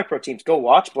up semi-pro teams. Go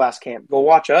watch Blast Camp. Go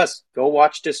watch us. Go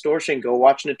watch Distortion. Go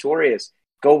watch Notorious.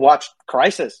 Go watch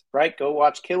Crisis, right? Go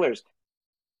watch Killers.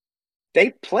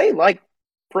 They play like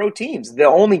pro teams. The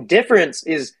only difference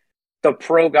is the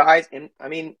pro guys. And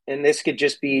and this could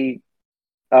just be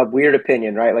a weird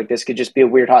opinion, right? Like this could just be a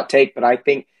weird hot take, but I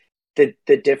think the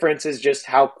difference is just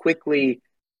how quickly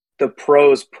the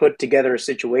pros put together a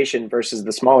situation versus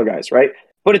the smaller guys, right?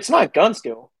 But it's not gun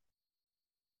skill.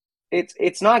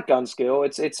 it's not gun skill.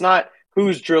 It's not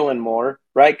who's drilling more,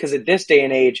 right? Because at this day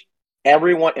and age,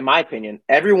 everyone, in my opinion,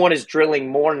 everyone is drilling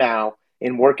more now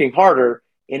and working harder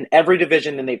in every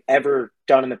division than they've ever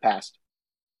done in the past,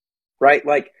 right?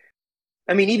 Like,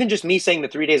 I mean, even just me saying the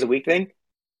 3 days a week thing,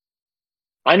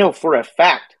 I know for a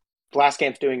fact Blast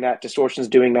Camp's doing that, Distortion's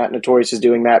doing that, Notorious is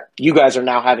doing that. You guys are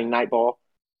now having Nightball,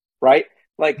 right?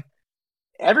 Like,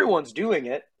 everyone's doing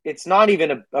it. It's not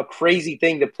even a crazy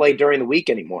thing to play during the week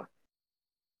anymore.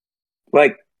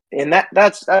 Like, and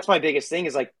that's my biggest thing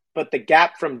is like, but the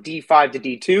gap from D5 to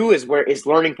D2 is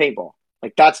learning paintball.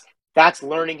 Like that's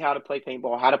learning how to play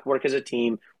paintball, how to work as a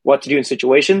team, what to do in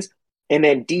situations. And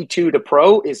then D2 to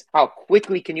pro is how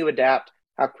quickly can you adapt,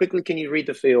 how quickly can you read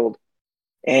the field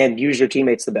and use your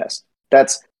teammates the best.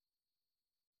 That's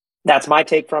my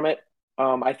take from it.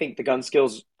 I think the gun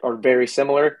skills are very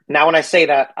similar. Now, when I say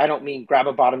that, I don't mean grab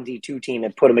a bottom D2 team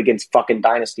and put them against fucking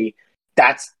Dynasty.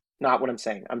 That's not what I'm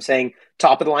saying. I'm saying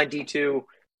top of the line D2,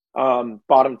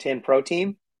 bottom 10 pro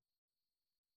team.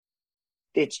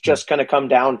 It's just going to come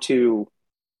down to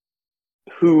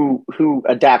who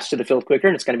adapts to the field quicker,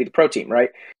 and it's going to be the pro team, right?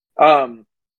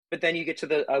 But then you get to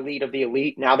the elite of the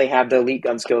elite. Now they have the elite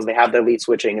gun skills. They have the elite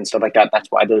switching and stuff like that. That's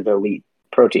why they're the elite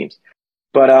pro teams.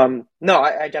 But no,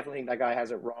 I definitely think that guy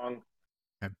has it wrong.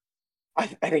 Okay.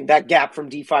 I think that gap from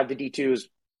D5 to D2 is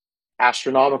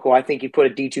astronomical. I think you put a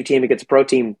D2 team against a pro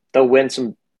team, they'll win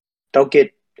some. They'll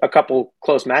get a couple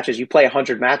close matches. You play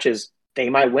 100 matches, they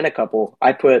might win a couple.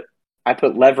 I put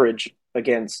leverage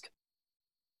against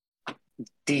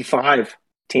D5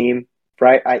 team,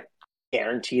 right? I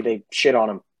guarantee they shit on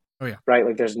them. Oh yeah, right.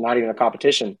 Like there's not even a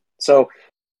competition. So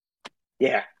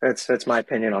yeah, that's my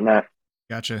opinion on that.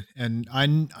 gotcha. And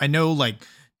I know like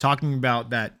talking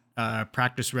about that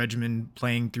practice regimen,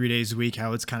 playing 3 days a week,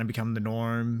 how it's kind of become the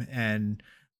norm, and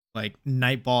like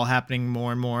night ball happening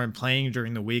more and more and playing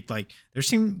during the week. Like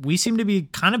we seem to be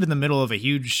kind of in the middle of a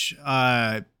huge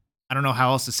I don't know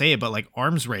how else to say it, but like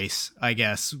arms race, I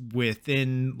guess,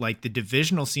 within like the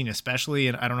divisional scene, especially.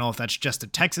 And I don't know if that's just a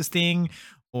Texas thing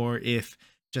or if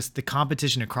just the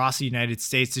competition across the United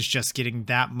States is just getting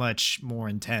that much more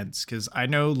intense. Cause I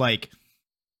know like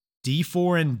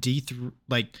D4 and D3,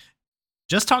 like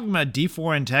just talking about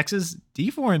D4 in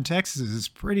Texas is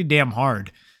pretty damn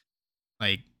hard.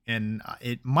 Like, and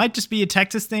it might just be a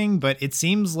Texas thing, but it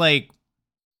seems like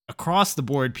across the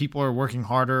board, people are working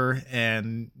harder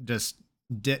and just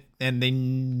and they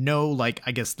know, like,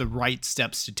 I guess the right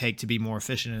steps to take to be more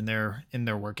efficient in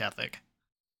their work ethic.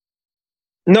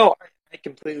 No, I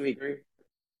completely agree.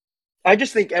 I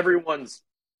just think everyone's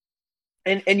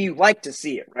and you like to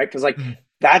see it, right? Because like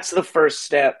that's the first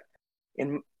step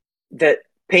in that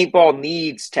paintball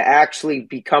needs to actually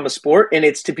become a sport, and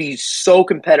it's to be so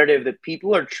competitive that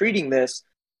people are treating this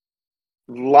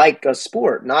like a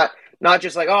sport, not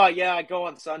just like, oh yeah, I go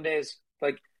on Sundays.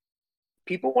 Like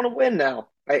people want to win now.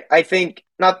 I think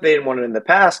not they didn't want it in the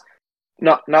past,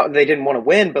 not they didn't want to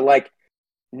win, but like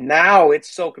now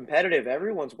it's so competitive.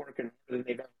 Everyone's working harder than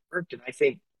they've ever worked, and I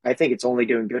think it's only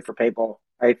doing good for paintball.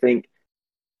 I think,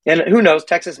 and who knows,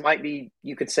 Texas might be,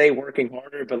 you could say, working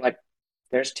harder, but like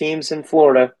there's teams in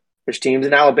Florida, there's teams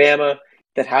in Alabama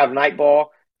that have night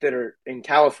ball, that are in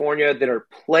California that are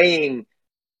playing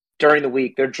during the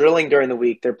week. They're drilling during the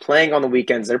week. They're playing on the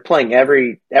weekends. They're playing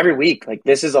every week. Like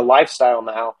this is a lifestyle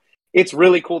now. It's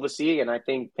really cool to see, and I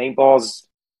think paintball's.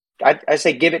 I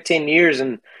say give it 10 years,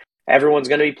 and everyone's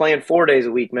going to be playing 4 days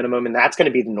a week minimum, and that's going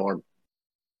to be the norm.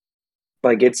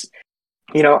 Like it's,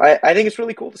 I think it's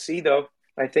really cool to see, though.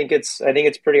 I think it's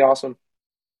pretty awesome.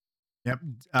 Yep.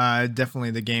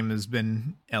 Definitely the game has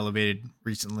been elevated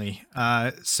recently.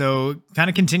 So kind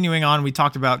of continuing on, we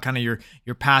talked about kind of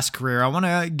your past career. I want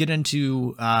to get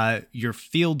into your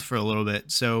field for a little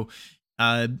bit. So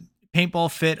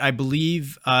Paintball Fit, I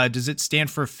believe, does it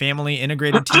stand for Family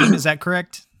Integrated Team? Is that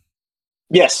correct?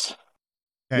 Yes.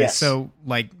 Okay, Yes. so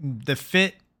like the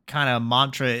Fit kind of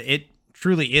mantra, it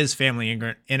truly is family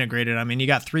integrated. I mean, you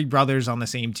got three brothers on the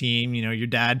same team. You know, your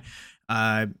dad,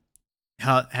 and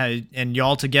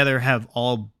y'all together have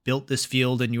all built this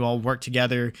field, and you all work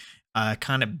together,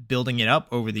 kind of building it up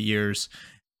over the years.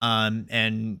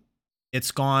 And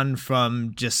it's gone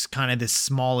from just kind of this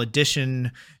small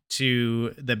addition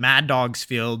to the Mad Dogs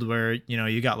field, where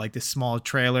you got like this small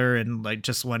trailer and like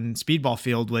just one speedball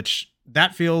field, which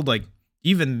that field, like,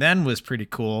 even then was pretty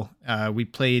cool. We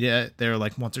played there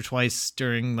like once or twice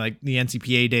during like the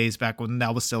NCPA days back when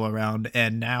that was still around.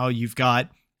 And now you've got,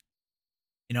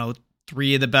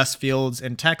 three of the best fields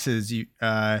in Texas, you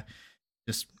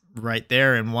just right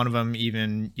there. And one of them,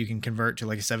 even you can convert to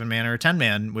like a 7-man or a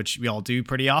 10-man, which we all do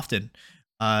pretty often.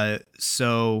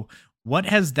 So what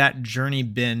has that journey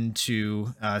been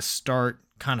to start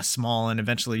kind of small and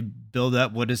eventually build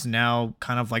up what is now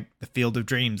kind of like the field of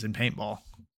dreams in paintball?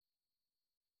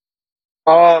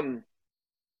 Um,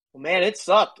 well, man, it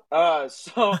sucked.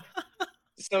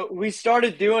 So we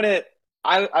started doing it.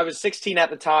 I was 16 at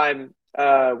the time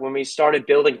when we started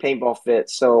building Paintball Fit.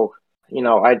 So,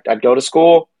 I'd go to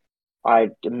school. I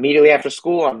immediately after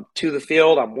school, I'm to the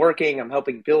field. I'm working. I'm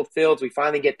helping build fields. We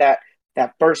finally get that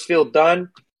first field done,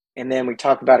 and then we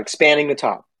talk about expanding the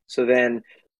top. So then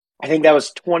I think that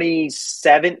was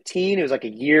 2017. It was like a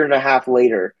year and a half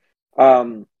later.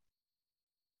 Um,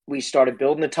 we started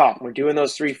building the top. We're doing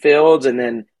those three fields, and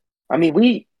then I mean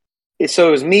we. So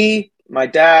it was me, my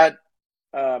dad,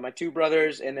 my two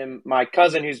brothers, and then my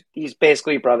cousin, he's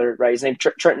basically a brother, right? His name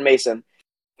Trenton Mason.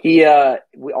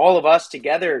 All of us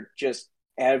together just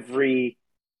every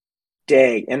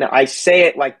day, and I say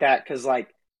it like that because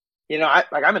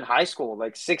I'm in high school,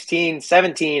 like 16,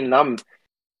 17, and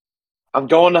I'm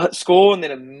going to school and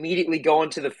then immediately going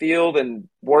to the field and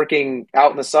working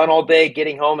out in the sun all day,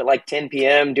 getting home at like 10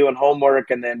 p.m., doing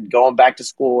homework, and then going back to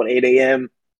school at 8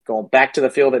 a.m., going back to the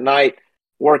field at night,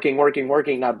 working, working,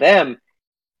 working. Now,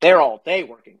 they're all day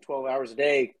working 12 hours a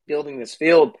day building this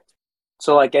field.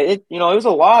 So, it was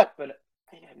a lot, but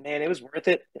man, it was worth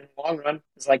it in the long run.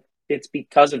 It's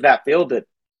because of that field that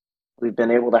we've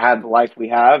been able to have the life we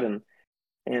have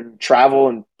and travel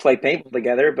and play paintball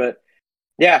together. But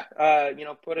yeah,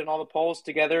 putting all the poles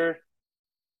together,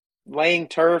 laying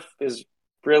turf is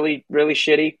really, really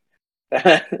shitty.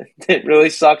 It really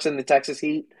sucks in the Texas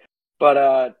heat.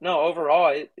 But no, overall,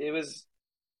 it was,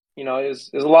 it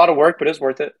was a lot of work, but it was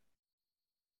worth it.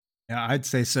 Yeah, I'd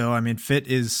say so. I mean, Fit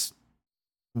is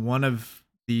one of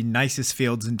the nicest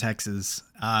fields in Texas,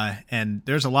 and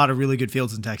there's a lot of really good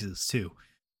fields in Texas too.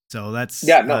 So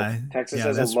Yeah, no, Texas yeah,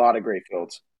 has a lot of great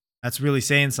fields. that's really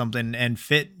saying something. And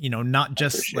Fit, not I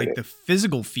just appreciate like it. the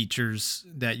physical features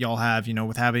that y'all have,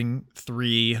 with having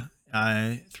three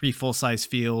full size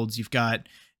fields. You've got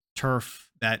turf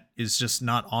that is just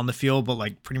not on the field, but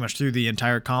like pretty much through the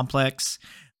entire complex.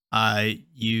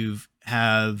 You've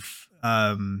have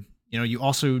you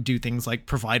also do things like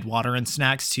provide water and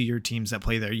snacks to your teams that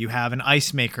play there. You have an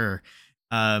ice maker.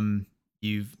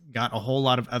 You've got a whole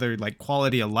lot of other like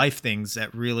quality of life things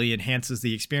that really enhances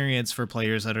the experience for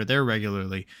players that are there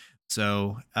regularly.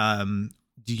 So,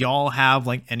 do y'all have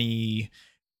like any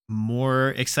more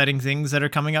exciting things that are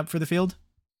coming up for the field?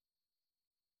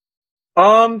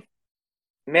 Um,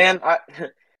 Man, I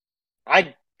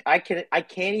I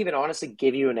can't even honestly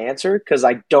give you an answer because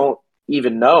I don't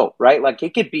even know, right? Like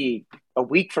it could be a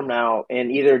week from now,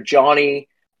 and either Johnny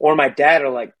or my dad are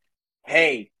like,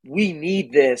 "Hey, we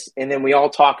need this," and then we all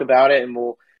talk about it, and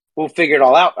we'll figure it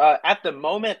all out. At the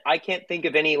moment, I can't think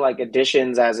of any like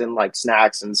additions, as in like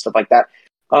snacks and stuff like that.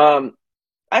 Um,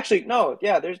 Actually, no,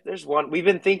 yeah, there's one. We've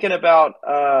been thinking about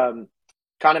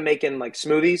kind of making like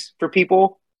smoothies for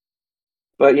people,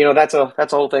 but that's a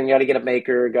whole thing. You got to get a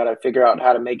maker. Got to figure out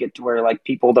how to make it to where like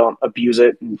people don't abuse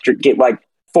it and get like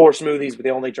four smoothies, but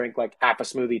they only drink like half a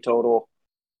smoothie total.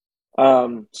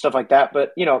 Stuff like that.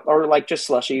 But or like just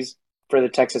slushies for the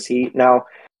Texas heat. Now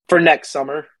for next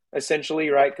summer, essentially,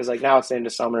 right? Because like now it's the end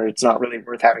of summer, it's not really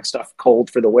worth having stuff cold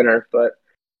for the winter. But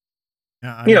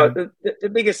Yeah, I mean, the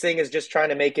biggest thing is just trying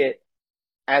to make it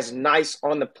as nice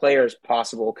on the player as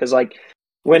possible. Because like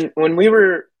when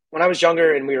I was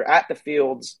younger and we were at the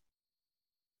fields,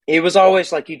 it was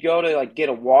always like you'd go to like get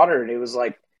a water, and it was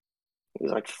like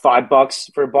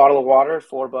 $5 for a bottle of water,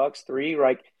 $4, three,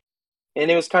 right? And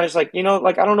it was kind of just like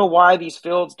like I don't know why these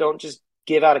fields don't just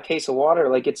give out a case of water.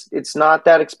 Like it's not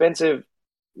that expensive.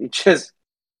 You just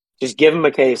give them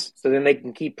a case so then they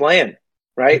can keep playing,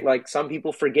 right? Like some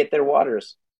people forget their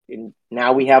waters, and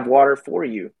now we have water for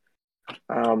you.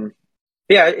 Um,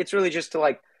 yeah, it's really just to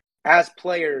like as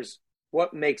players,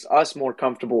 what makes us more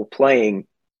comfortable playing?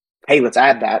 Hey, let's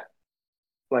add that.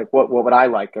 Like what would I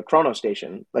like? A chrono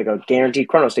station, like a guaranteed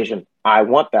chrono station. I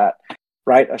want that,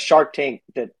 right? A Shark Tank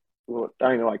that I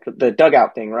don't know, like the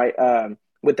dugout thing, right?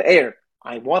 With the air,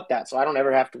 I want that, so I don't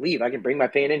ever have to leave. I can bring my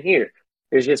paint in here.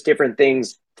 There's just different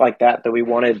things like that we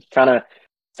wanted, kind of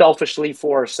selfishly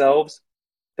for ourselves.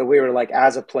 That we were like,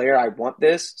 as a player, I want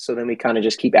this, so then we kind of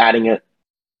just keep adding it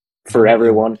for and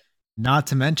everyone. not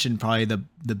to mention probably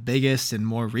the biggest and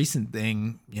more recent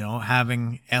thing,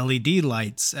 having LED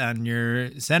lights on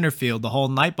your center field, the whole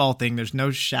night ball thing. There's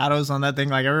no shadows on that thing.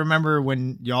 Like I remember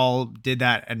when y'all did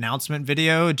that announcement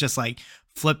video, it just like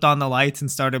flipped on the lights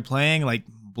and started playing, like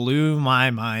blew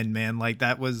my mind, man. Like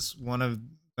that was one of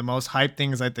the most hype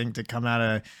things I think to come out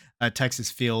of a Texas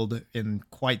field in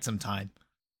quite some time.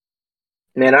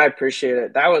 Man, I appreciate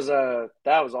it. That was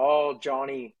all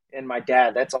Johnny and my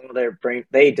dad. That's all their brain.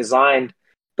 They designed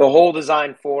the whole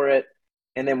design for it,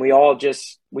 and then we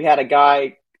had a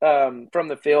guy from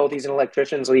the field. He's an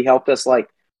electrician, so he helped us like,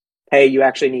 hey, you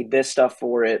actually need this stuff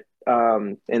for it,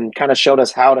 and kind of showed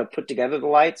us how to put together the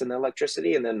lights and the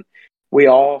electricity, and then we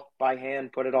all by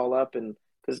hand put it all up. And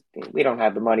because we don't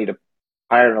have the money to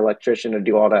hire an electrician to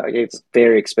do all that, it's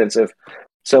very expensive.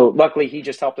 So luckily, he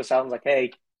just helped us out and was like,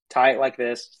 hey, tie it like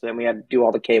this. So then we had to do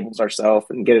all the cables ourselves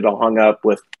and get it all hung up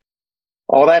with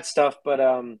all that stuff. But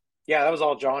yeah, that was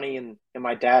all Johnny and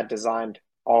my dad designed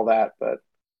all that. But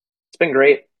it's been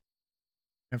great.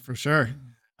 Yeah, for sure.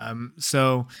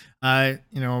 So,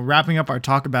 wrapping up our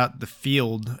talk about the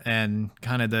field and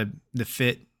kind of the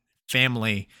Fit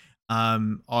family,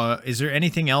 is there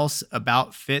anything else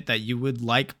about Fit that you would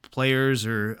like players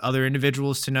or other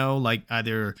individuals to know, like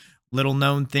either little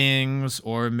known things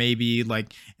or maybe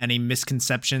like any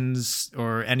misconceptions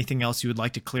or anything else you would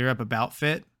like to clear up about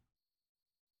Fit?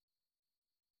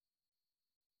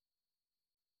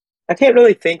 I can't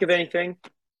really think of anything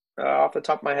off the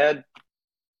top of my head.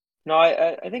 No,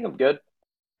 I think I'm good.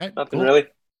 Okay, Nothing cool. really.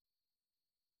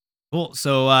 Cool.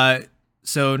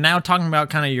 So now talking about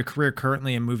kind of your career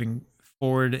currently and moving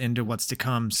forward into what's to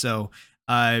come. So,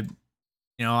 uh,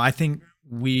 I think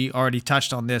we already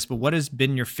touched on this, but what has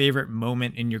been your favorite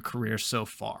moment in your career so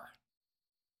far?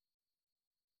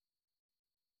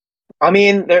 I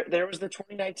mean, there was the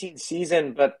 2019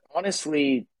 season, but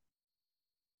honestly,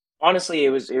 it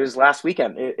was last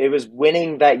weekend. It was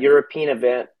winning that European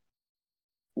event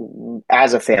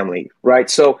as a family, right?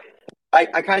 So I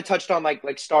kind of touched on like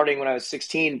starting when I was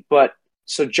 16, but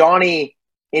so Johnny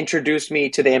introduced me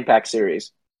to the Impact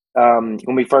series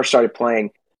when we first started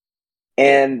playing,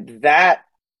 and that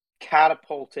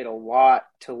catapulted a lot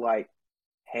to like,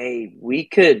 hey, we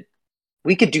could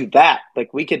do that.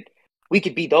 Like we could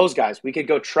be those guys. We could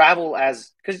go travel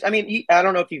as because I mean I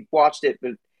don't know if you've watched it,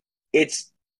 but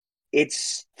it's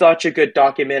it's such a good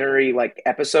documentary like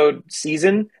episode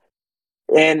season.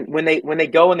 And when they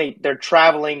go and they're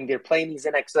traveling, they're playing these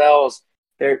NXLs,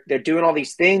 they're doing all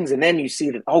these things, and then you see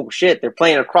that oh shit, they're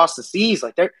playing across the seas,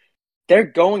 like they're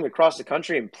going across the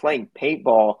country and playing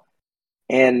paintball,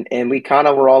 and we kind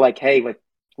of were all like, hey, like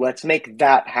let's make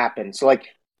that happen. So like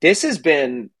this has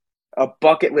been a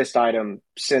bucket list item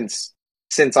since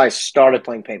I started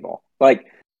playing paintball. Like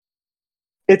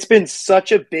it's been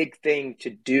such a big thing to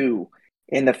do,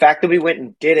 and the fact that we went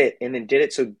and did it, and then did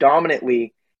it so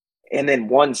dominantly and then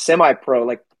won semi pro.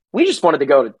 Like we just wanted to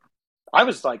go to. I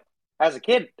was like, as a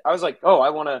kid, I was like, oh,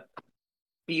 I want to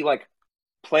be like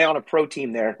play on a pro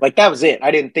team there. Like that was it.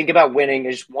 I didn't think about winning.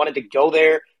 I just wanted to go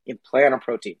there and play on a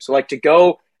pro team. So like to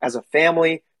go as a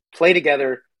family, play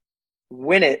together,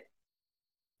 win it,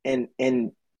 and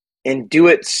and do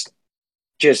it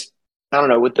just I don't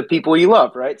know with the people you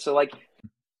love, right? So like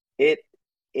it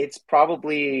it's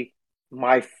probably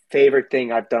my favorite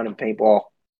thing I've done in paintball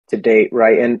to date,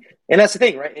 right? And that's the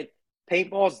thing, right?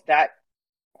 Paintball's that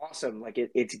awesome. Like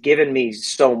it's given me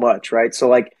so much, right? So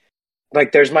like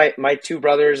there's my two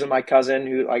brothers and my cousin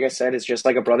who, like I said, is just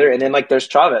like a brother, and then like there's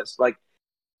Chavez. Like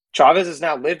Chavez has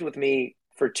now lived with me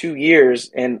for 2 years,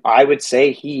 and I would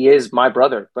say he is my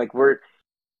brother. Like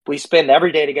we spend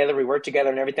every day together, we work together,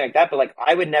 and everything like that. But like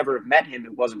I would never have met him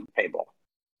if it wasn't for paintball.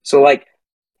 So like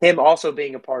him also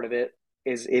being a part of it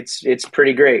is it's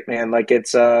pretty great, man. Like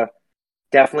it's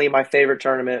definitely my favorite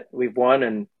tournament we've won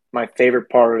and my favorite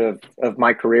part of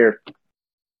my career.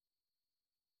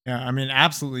 Yeah, I mean,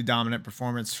 absolutely dominant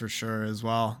performance for sure as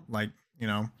well. Like,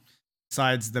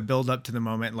 besides the build up to the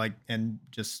moment, like, and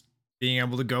just being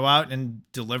able to go out and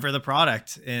deliver the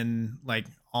product in like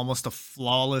almost a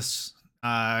flawless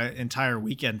entire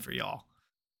weekend for y'all.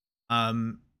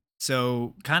 Um,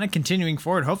 so kind of continuing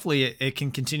forward, hopefully it can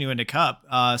continue into Cup.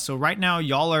 So right now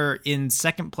y'all are in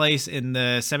second place in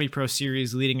the semi-pro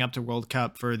series leading up to World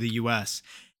Cup for the US.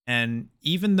 And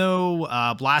even though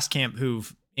Blast Camp,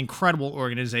 who've incredible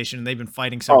organization, they've been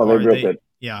fighting so Oh, they're hard. real good.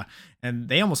 Yeah, and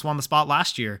they almost won the spot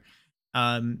last year.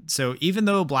 So even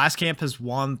though Blast Camp has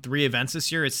won 3 events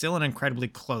this year, it's still an incredibly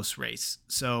close race.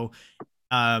 So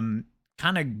um,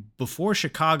 kind of before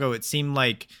Chicago, it seemed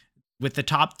like with the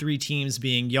top 3 teams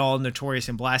being y'all, Notorious,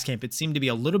 and Blast Camp, it seemed to be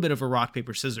a little bit of a rock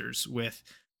paper scissors. With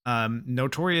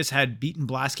Notorious had beaten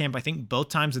Blast Camp, I think both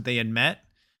times that they had met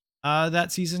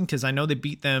that season, because I know they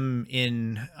beat them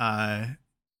in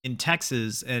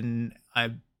Texas, and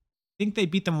I think they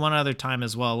beat them one other time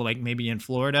as well, like maybe in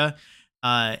Florida.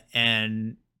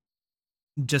 And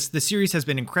just the series has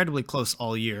been incredibly close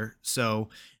all year. So,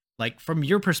 like from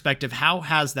your perspective, how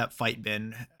has that fight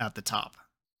been at the top?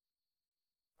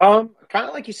 Kind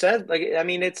of like you said, like I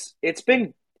mean, it's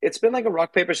been like a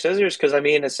rock paper scissors because I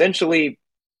mean, essentially,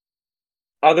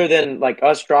 other than like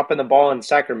us dropping the ball in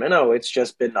Sacramento, it's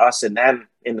just been us and them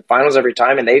in the finals every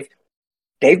time, and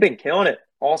they've been killing it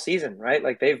all season, right?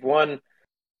 Like they've won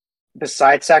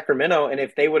besides Sacramento, and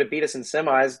if they would have beat us in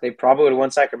semis, they probably would have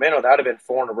won Sacramento. That would have been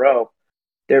four in a row.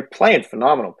 They're playing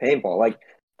phenomenal paintball. Like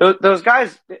those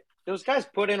guys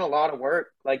put in a lot of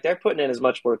work. Like they're putting in as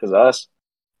much work as us.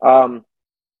 Um,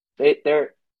 they're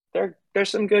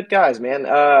some good guys, man.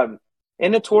 And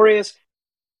Notorious,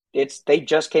 they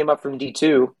just came up from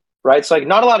D2, right? So like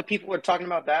not a lot of people are talking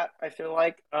about that. I feel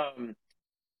like.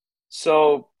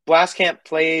 So Blast Camp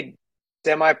played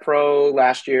semi-pro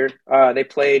last year. They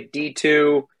played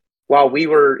D2 while we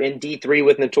were in D3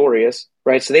 with Notorious,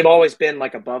 right? So they've always been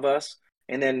like above us.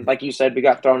 And then, like you said, we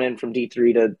got thrown in from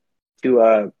D3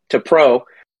 to pro.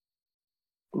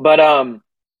 But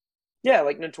yeah,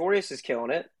 like Notorious is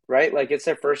killing it, right? Like it's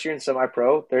their first year in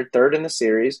semi-pro. They're third in the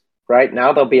series, right?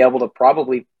 Now they'll be able to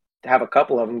probably have a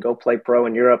couple of them go play pro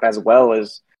in Europe as well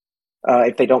as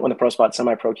if they don't win the pro spot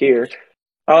semi-pro here.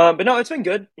 But no, it's been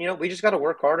good. You know, we just got to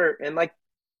work harder, and like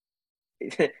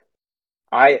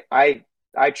I I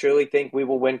I truly think we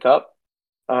will win cup.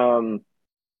 Um,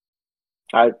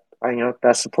 I you know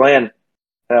that's the plan.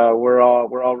 We're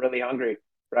all really hungry,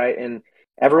 right? And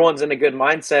everyone's in a good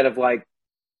mindset of like,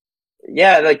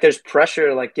 yeah, like there's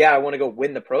pressure. Like, yeah, I want to go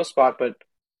win the pro spot, but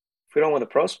if we don't win the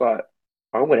pro spot,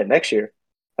 I'll win it next year.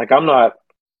 Like, I'm not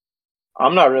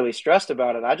really stressed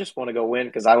about it. I just want to go win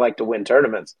because I like to win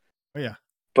tournaments. Oh yeah.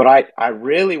 But I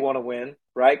really want to win,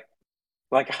 right?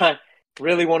 Like I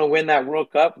really want to win that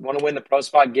World Cup, want to win the pro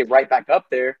spot, and get right back up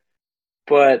there.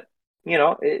 But you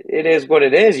know, it is what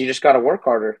it is. You just got to work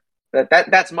harder.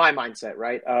 That's my mindset,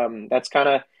 right? That's kind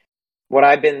of what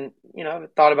I've been,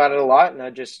 thought about it a lot, and I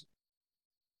just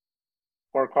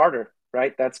work harder,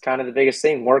 right? That's kind of the biggest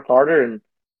thing. Work harder and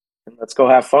let's go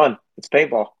have fun. It's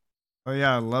paintball. Oh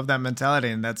yeah, I love that mentality,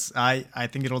 and I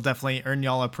think it'll definitely earn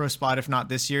y'all a pro spot. If not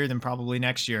this year, then probably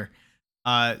next year.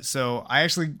 So I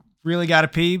actually really got to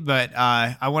pee, but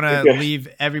I want to Okay. leave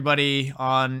everybody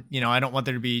on. I don't want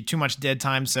there to be too much dead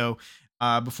time. So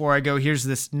before I go, here's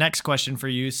this next question for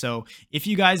you. So if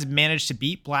you guys manage to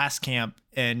beat Blast Camp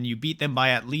and you beat them by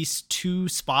at least 2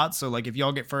 spots, so like if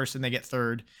y'all get first and they get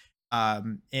third,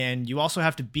 and you also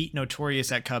have to beat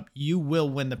Notorious at Cup, you will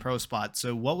win the pro spot.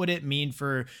 So what would it mean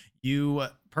for you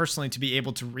personally to be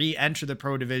able to re-enter the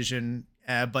pro division,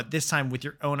 but this time with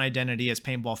your own identity as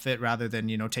Paintball Fit rather than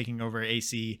taking over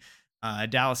AC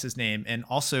Dallas's name, and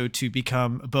also to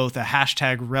become both a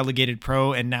hashtag relegated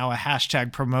pro and now a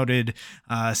hashtag promoted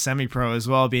semi-pro as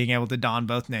well, being able to don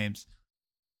both names?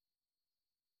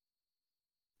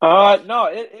 No,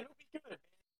 it'll be good.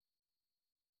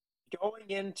 Going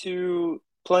into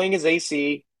playing as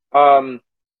AC,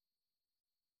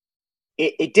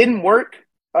 it didn't work.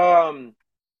 Um,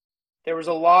 there was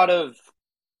a lot of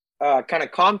kind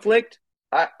of conflict,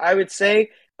 I would say,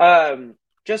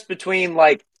 just between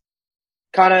like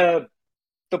kind of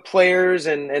the players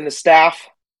and the staff.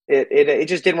 It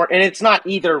just didn't work, and it's not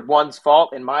either one's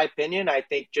fault, in my opinion. I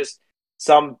think just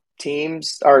some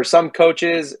teams or some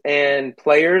coaches and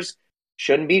players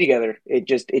shouldn't be together.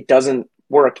 It doesn't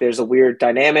work. There's a weird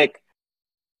dynamic.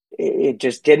 It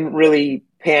just didn't really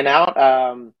pan out.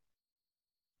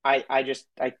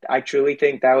 I truly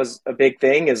think that was a big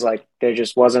thing. Is like there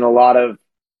just wasn't a lot of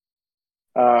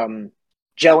um,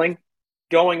 gelling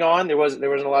going on. There wasn't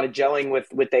a lot of gelling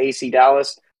with the AC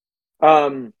Dallas,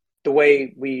 um, the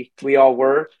way we all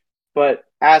were. But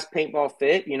as Paintball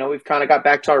Fit, we've kind of got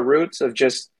back to our roots of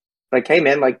just like, hey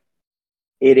man, like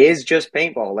it is just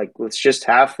paintball. Like let's just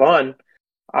have fun.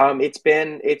 It's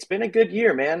been a good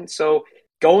year, man. So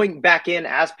going back in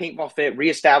as Paintball Fit,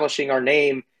 reestablishing our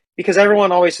name because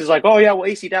everyone always is like, oh yeah, well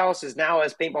AC Dallas is now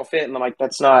as Paintball Fit, and I'm like,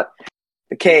 that's not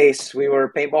the case. We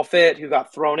were Paintball Fit who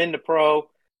got thrown into pro,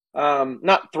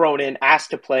 not thrown in,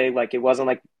 asked to play. Like it wasn't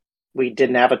like we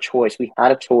didn't have a choice. We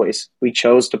had a choice. We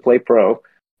chose to play pro,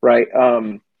 right?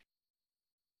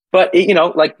 But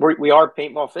like we are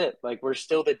Paintball Fit. Like we're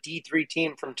still the D3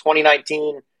 team from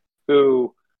 2019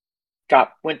 who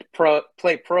went to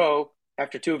play pro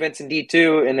after 2 events in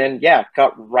D2, and then yeah,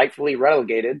 got rightfully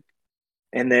relegated,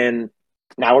 and then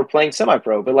now we're playing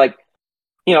semi-pro. But like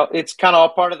it's kind of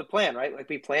all part of the plan, right? Like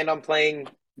we planned on playing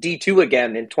D2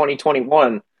 again in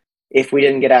 2021 if we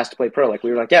didn't get asked to play pro. Like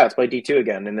we were like, yeah, let's play D2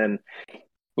 again, and then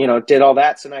did all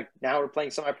that. So now we're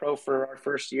playing semi-pro for our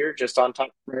first year, just on time,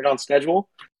 right on schedule.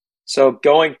 So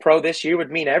going pro this year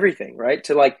would mean everything, right?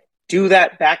 To like do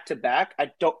that back to back.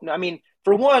 I mean,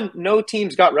 for one, no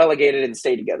teams got relegated and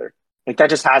stayed together. Like that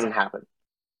just hasn't happened.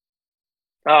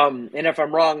 And if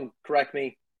I'm wrong, correct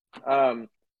me. Um,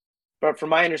 but from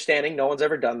my understanding, no one's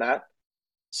ever done that.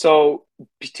 So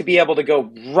to be able to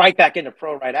go right back into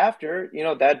pro right after,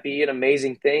 that'd be an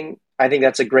amazing thing. I think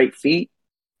that's a great feat,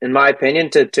 in my opinion,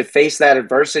 to face that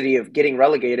adversity of getting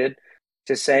relegated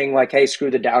to saying like, hey,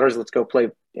 screw the doubters, let's go play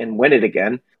and win it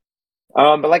again.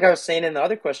 But like I was saying in the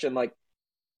other question, like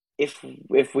if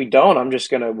we don't, I'm just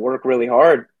gonna work really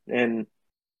hard and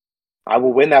I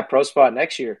will win that pro spot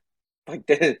next year. Like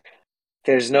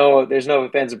there's no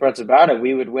offense and buts about it.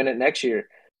 We would win it next year,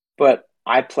 but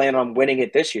I plan on winning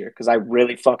it this year because I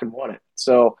really fucking want it.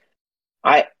 So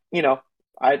I, you know,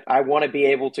 I want to be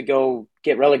able to go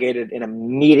get relegated and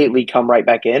immediately come right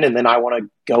back in, and then I want to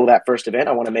go that first event.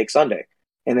 I want to make Sunday,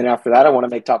 and then after that, I want to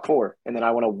make top four, and then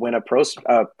I want to win a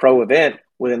pro event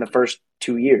within the first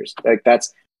 2 years. Like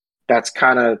that's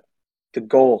kind of the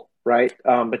goal, right?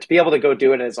 But to be able to go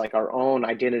do it as like our own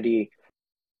identity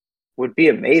would be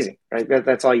amazing, right?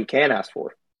 That's all you can ask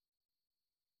for.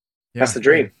 That's Yeah, the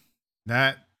dream.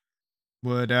 that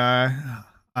would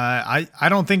I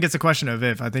don't think it's a question of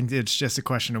if. I think it's just a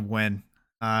question of when.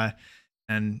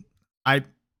 And I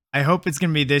I hope it's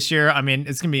gonna be this year. I mean,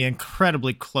 it's gonna be an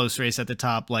incredibly close race at the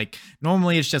top. Like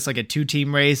normally it's just like a 2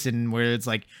 team race and where it's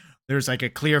like there's like a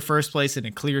clear first place and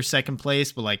a clear second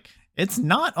place, but like it's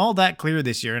not all that clear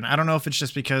this year. And I don't know if it's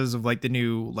just because of like the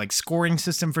new like scoring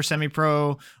system for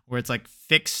semi-pro where it's like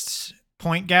fixed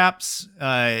point gaps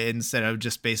instead of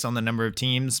just based on the number of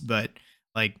teams, but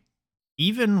like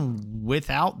even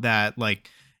without that, like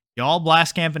y'all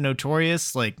Blast Camp and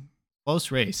Notorious, like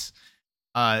close race.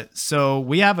 So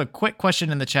we have a quick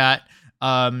question in the chat.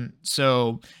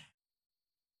 So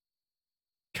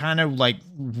kind of like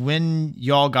when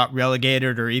y'all got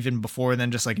relegated or even before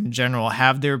then, just like in general,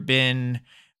 have there been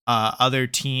other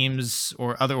teams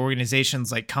or other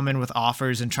organizations like come in with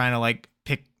offers and trying to like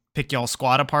pick y'all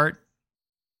squad apart?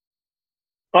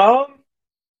 Um,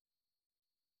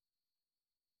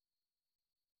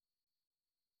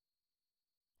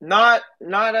 not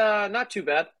too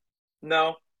bad.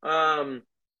 No.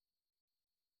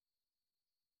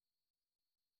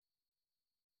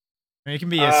 It can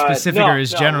be as specific or No,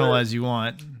 as no, general as you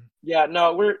want. yeah,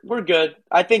 no, we're good.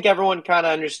 I think everyone kind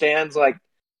of understands like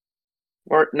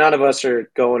we're none of us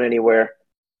are going anywhere,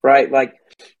 right? Like,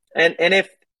 and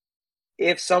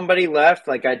if somebody left,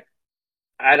 like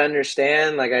I'd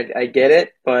understand, like I get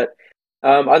it, but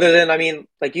other than I mean,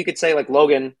 like you could say like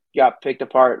Logan got picked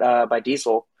apart by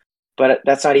Diesel, but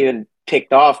that's not even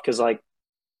picked off because like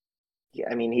yeah,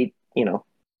 I mean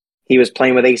he was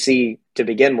playing with AC to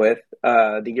begin with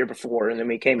the year before, and then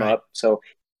we came Right. up. So,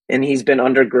 and he's been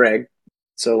under Greg.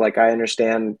 So, like, I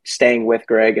understand staying with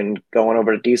Greg and going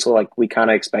over to Diesel. Like, we kind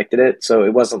of expected it, so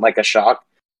it wasn't like a shock.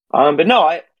 But no,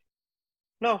 I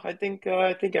think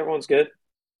everyone's good.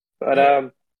 But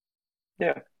Great.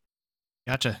 yeah.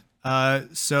 Gotcha.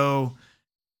 So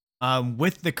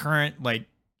with the current like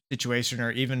situation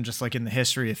or even just like in the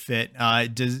history of Fit,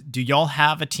 do y'all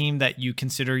have a team that you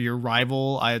consider your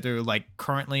rival either like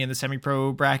currently in the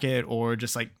semi-pro bracket or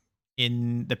just like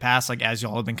in the past, like as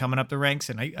y'all have been coming up the ranks?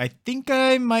 And I think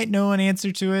I might know an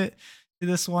answer to it to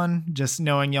this one, just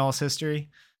knowing y'all's history.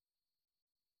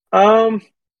 Um,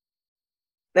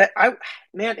 that I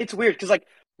man, it's weird because like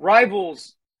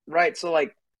rivals, right? So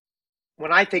like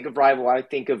when I think of rival, I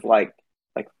think of like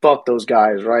fuck those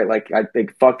guys, right? Like I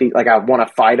think fuck the like I want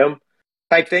to fight them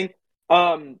type thing.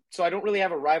 So I don't really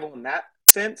have a rival in that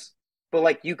sense, but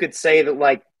like you could say that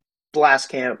like Blast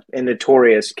Camp and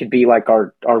Notorious could be like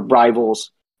our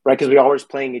rivals, right? Because we're always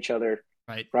playing each other,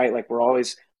 Right. right? Like we're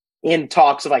always in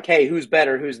talks of like, hey, who's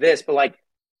better, who's this, but like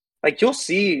you'll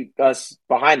see us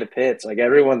behind the pits, like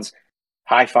everyone's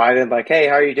high fiving, like, hey,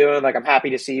 how are you doing? Like, I'm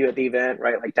happy to see you at the event,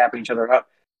 right? Like tapping each other up.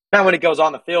 Now, when it goes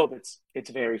on the field, it's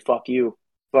very fuck you.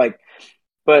 Like,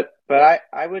 but I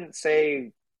wouldn't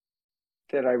say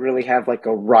that I really have like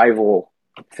a rival,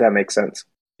 if that makes sense.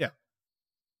 Yeah.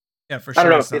 Yeah, for I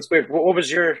don't sure. know. So It's weird. What was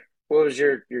your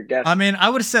I guess? mean, I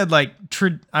would have said like,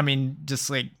 I mean, just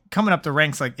like coming up the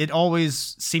ranks, like it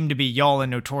always seemed to be y'all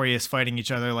and Notorious fighting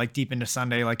each other like deep into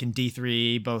Sunday, like in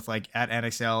D3, both like at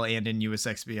NXL and in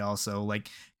USXBL. So like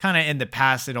kind of in the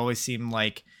past, it always seemed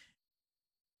like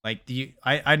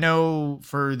I know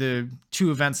for the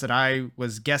two events that I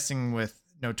was guessing with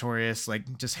Notorious,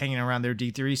 like just hanging around their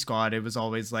D3 squad, it was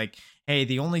always like, hey,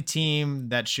 the only team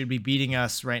that should be beating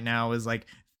us right now is like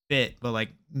Fit, but like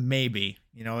maybe,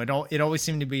 it always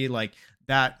seemed to be like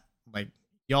that, like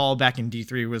y'all back in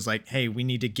D3 was like, hey, we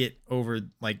need to get over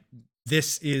like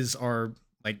this is our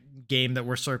like game that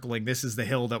we're circling. This is the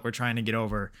hill that we're trying to get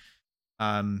over.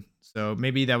 So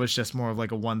maybe that was just more of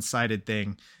like a one-sided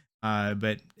thing.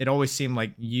 But it always seemed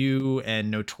like you and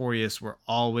Notorious were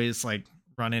always like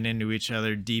running into each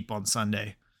other deep on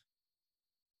Sunday.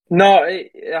 No,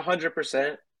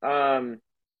 100%.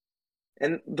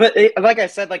 Like I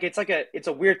said, like it's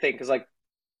a weird thing because like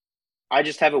I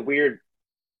just have a weird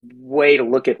way to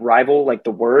look at rival, like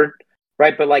the word,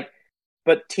 right?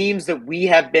 But teams that we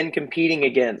have been competing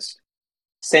against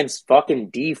since fucking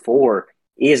D4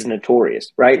 is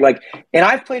notorious, right? Like, and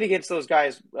I've played against those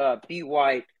guys, B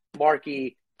White,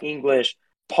 Markey, English,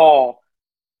 Paul,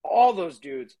 all those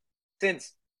dudes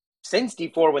since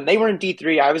D4. When they were in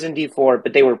D3, I was in D4,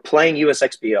 but they were playing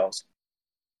USXBLs.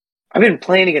 I've been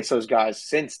playing against those guys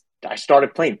since I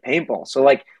started playing paintball. So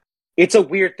like, it's a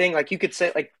weird thing. Like you could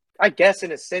say, like I guess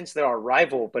in a sense they're our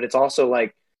rival, but it's also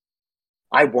like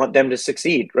I want them to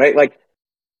succeed, right? Like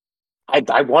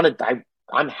I wanted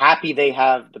I'm happy they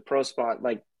have the pro spot,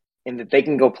 like, and that they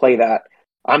can go play that.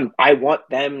 I want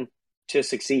them to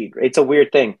succeed. It's a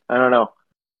weird thing. I don't know.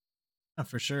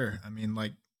 For sure. I mean,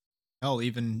 like, hell,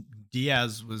 even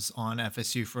Diaz was on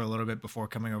FSU for a little bit before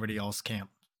coming over to y'all's camp.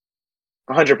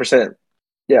 100%.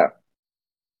 Yeah.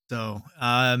 So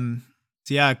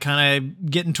yeah, kind of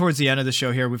getting towards the end of the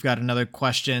show here. We've got another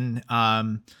question.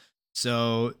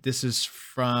 So this is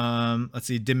from, let's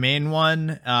see, Domain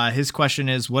One. His question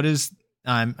is, what is,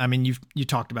 I mean, you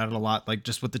talked about it a lot, like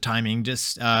just with the timing,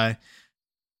 just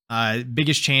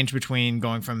biggest change between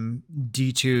going from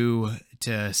D2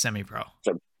 to semi-pro.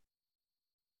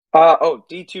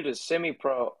 D2 to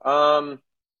semi-pro.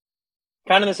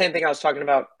 Kind of the same thing I was talking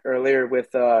about earlier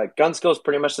with gun skills.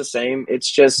 Pretty much the same. It's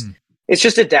just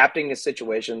adapting to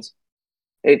situations.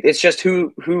 It's just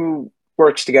who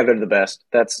works together the best.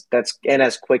 That's and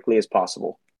as quickly as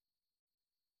possible.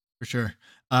 For sure.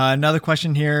 Another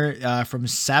question here from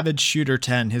Savage Shooter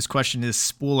 10. His question is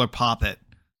spool or pop it.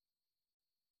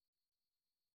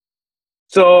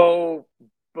 So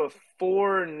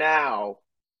before now,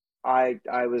 I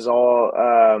was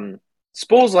all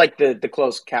spool's like the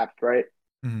close capped, right?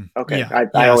 Okay, Yeah, I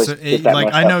yeah. always So, get that like,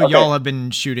 messed I up. know Okay, y'all have been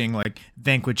shooting like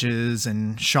vanquishes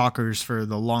and shockers for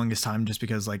the longest time, just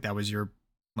because like that was your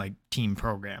like team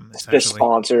program the essentially.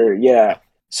 sponsor, yeah. Yeah.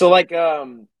 So like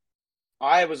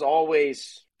I was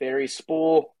always very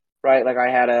spool, right? Like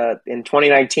I had in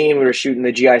 2019 we were shooting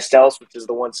the GI Stealth, which is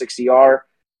the 160R.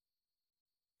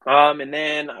 And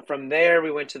then from there we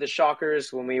went to the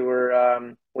Shockers when we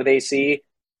were with AC,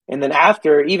 and then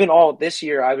after even all this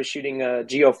year I was shooting a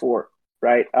Geo4,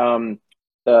 right?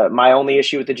 My only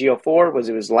issue with the Geo4 was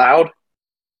it was loud,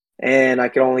 and I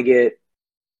could only get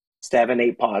 7,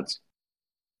 8 pods,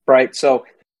 right? So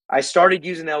I started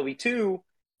using the LV2,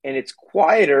 and it's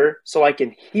quieter, so I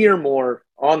can hear more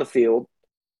on the field.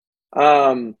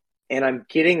 Um, and I'm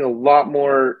getting a lot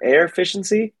more air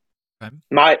efficiency. Okay.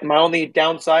 My only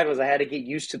downside was I had to get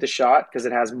used to the shot because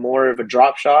it has more of a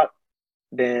drop shot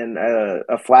than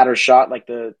a flatter shot like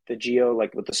the Geo,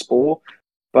 like with the spool.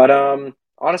 But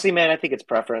honestly, man, I think it's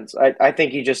preference. I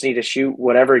think you just need to shoot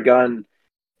whatever gun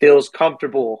feels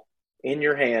comfortable in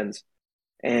your hands,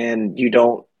 and you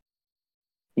don't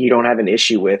have an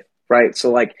issue with, right? So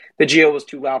like the Geo was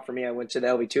too loud for me. I went to the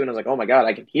LV2 and I was like, oh my God,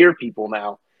 I can hear people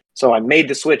now. So I made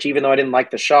the switch, even though I didn't like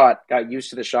the shot, got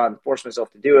used to the shot and forced myself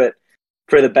to do it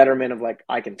for the betterment of like,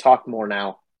 I can talk more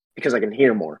now because I can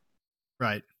hear more.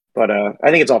 Right. But I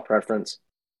think it's all preference.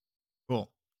 Cool.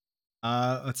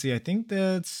 Let's see. I think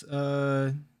that's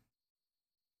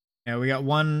yeah, we got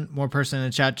one more person in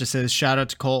the chat. Just says shout out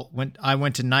to Colt. I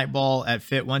went to Nightball at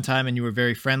Fit one time, and you were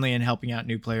very friendly and helping out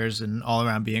new players and all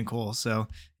around being cool. So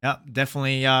yeah,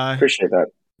 definitely. Appreciate that.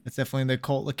 That's definitely the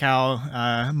Colt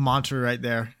Luckau mantra right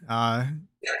there.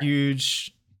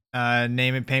 Huge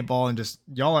name in paintball, and just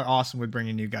y'all are awesome with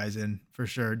bringing new guys in for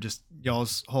sure. Just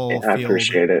y'all's whole I field.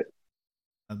 appreciate it.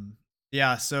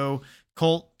 Yeah. So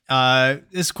Colt, this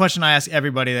is a question I ask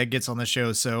everybody that gets on the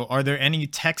show. So, are there any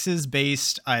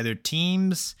Texas-based either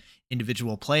teams,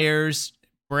 individual players,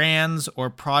 brands, or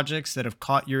projects that have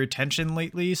caught your attention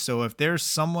lately? So, if there's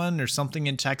someone or something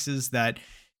in Texas that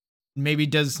maybe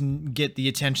doesn't get the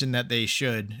attention that they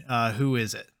should, who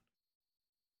is it?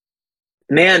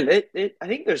 Man, I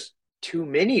think there's too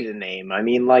many to name. I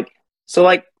mean, like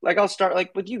I'll start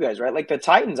like with you guys, right? Like the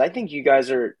Titans, I think you guys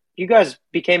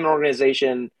became an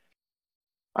organization,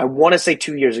 I want to say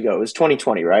 2 years ago. It was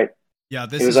 2020, right? Yeah,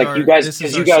 It was like you guys, this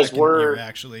is because our you guys second year were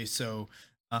actually. So,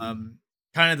 kind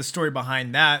of the story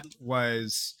behind that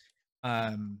was,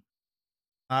 um,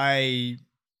 I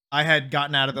I had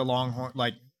gotten out of the Longhorn,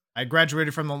 like I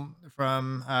graduated from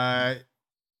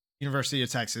University of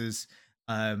Texas.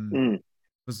 Um, mm,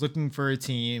 was looking for a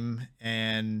team,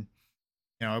 and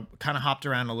kind of hopped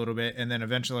around a little bit, and then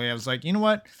eventually I was like, you know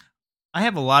what? I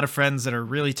have a lot of friends that are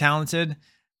really talented.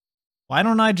 Why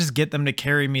don't I just get them to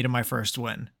carry me to my first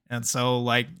win? And so,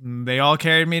 like, they all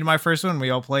carried me to my first win. We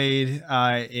all played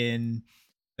in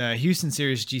the Houston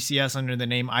Series GCS under the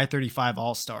name I-35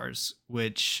 All Stars,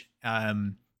 which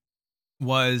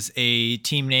was a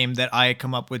team name that I had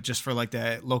come up with just for like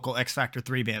the local X Factor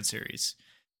 3 band series.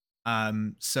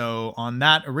 So on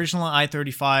that original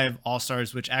I-35 All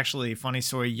Stars, which actually, funny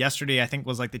story, yesterday I think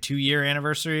was like the 2-year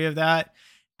anniversary of that,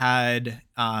 had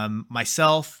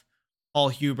myself, Paul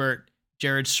Hubert,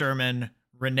 Jared Sherman,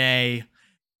 Renee,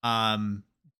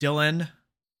 Dylan,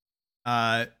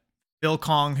 uh, Bill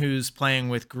Kong, who's playing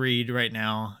with Greed right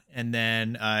now, and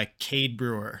then Cade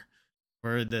Brewer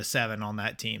were the 7 on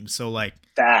that team. So like,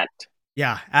 Stacked.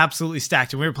 yeah, absolutely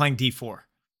stacked. And we were playing D4.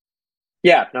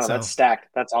 Yeah, no, that's So stacked.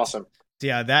 That's awesome.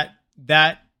 yeah,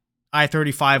 that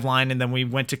I-35 line, and then we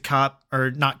went to Cup,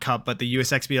 or not Cup, but the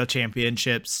USXBL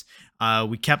Championships.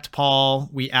 We kept Paul.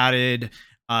 We added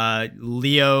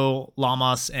Leo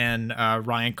Lamas and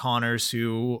Ryan Connors,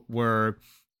 who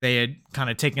they had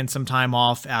kind of taken some time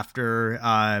off after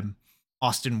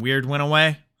Austin Weird went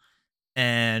away,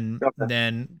 and Okay.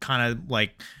 then kind of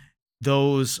like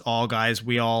those all guys,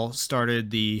 we all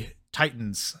started the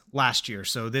Titans last year.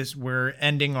 So we're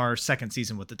ending our second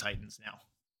season with the Titans now.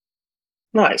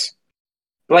 Nice.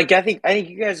 Like I think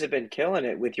you guys have been killing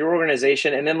it with your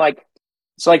organization, and then like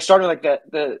so like starting like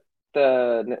the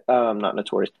not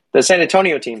Notorious, the San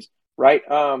Antonio teams, right?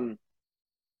 And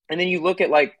then you look at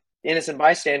like innocent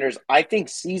bystanders. I think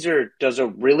Caesar does a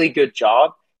really good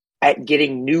job at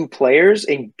getting new players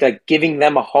and like giving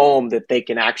them a home that they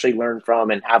can actually learn from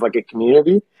and have like a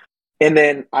community. And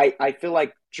then I feel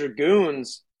like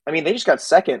Dragoons, I mean, they just got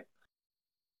second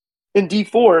in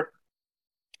D4,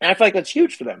 and I feel like that's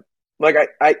huge for them. Like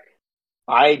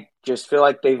I just feel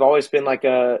like they've always been like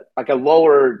a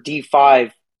lower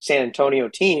D5 San Antonio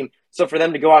team. So for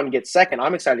them to go out and get second,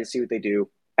 I'm excited to see what they do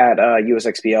at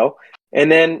USXBO.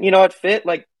 And then, at Fit,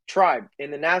 like Tribe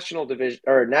in the national division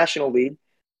or national league,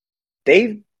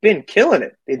 they've been killing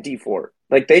it in D4.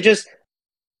 Like they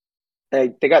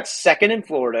got second in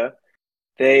Florida.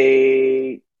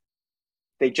 They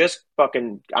just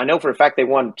fucking, I know for a fact they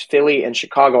won Philly and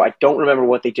Chicago. I don't remember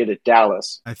what they did at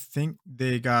Dallas. I think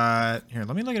they got here.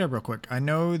 Let me look it up real quick. I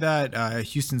know that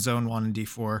Houston Zone won in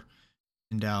D4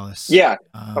 in Dallas. Yeah.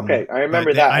 Okay. I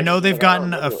remember that. I know they've I don't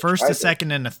gotten a remember what first, a Tribe did.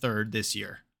 second, and a third this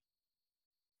year.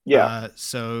 Yeah.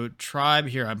 So Tribe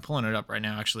here, I'm pulling it up right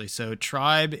now actually. So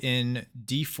Tribe in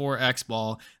D4X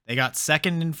ball, they got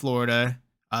second in Florida.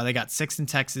 They got sixth in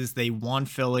Texas. They won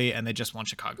Philly, and they just won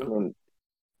Chicago.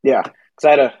 Yeah.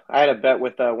 Because I had a bet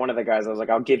with one of the guys. I was like,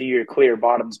 I'll give you your clear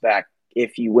bottoms back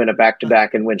if you win a back to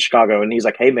back and win Chicago. And he's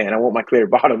like, hey man, I want my clear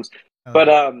bottoms. Oh, But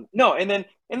yeah. no, and then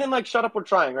like shut up, we're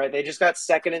trying, right? They just got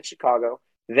second in Chicago.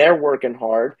 They're working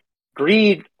hard.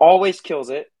 Greed always kills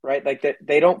it, right? Like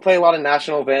they don't play a lot of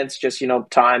national events, just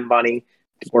time, money,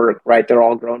 work, right? They're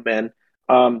all grown men.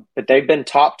 But they've been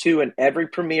top 2 in every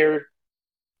premier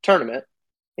tournament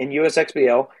in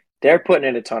USXBL. They're putting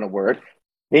in a ton of work.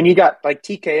 Then you got like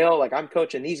TKO, like I'm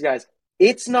coaching these guys.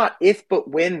 It's not if but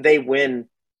when they win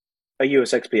a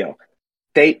USXBL.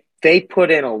 They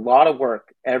put in a lot of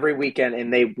work every weekend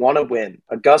and they want to win.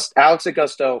 Alex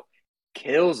Augusto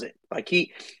kills it. Like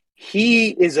he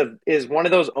is one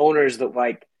of those owners that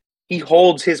like he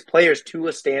holds his players to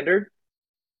a standard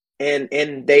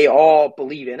and they all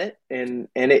believe in it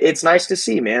it's nice to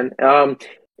see, man. And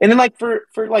then like for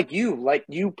like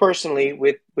you personally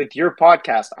with your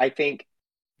podcast, I think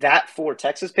that for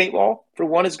Texas paintball for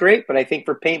one is great, but I think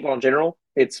for paintball in general,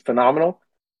 it's phenomenal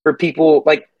for people.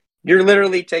 Like you're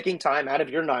literally taking time out of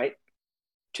your night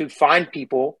to find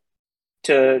people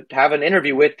to have an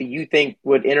interview with that you think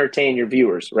would entertain your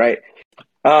viewers, right?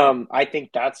 I think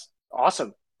that's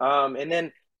awesome. And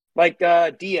then like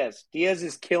Diaz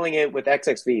is killing it with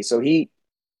XXV. So he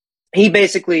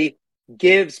basically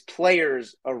gives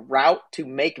players a route to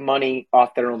make money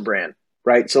off their own brand,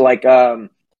 right? So like I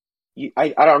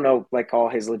don't know like all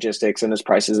his logistics and his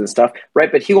prices and stuff,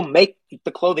 right? But he'll make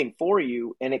the clothing for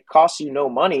you and it costs you no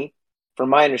money, from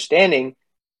my understanding.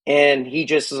 And he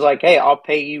just is like, hey, I'll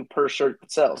pay you per shirt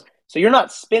that sells. So you're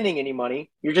not spending any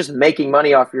money. You're just making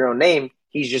money off your own name.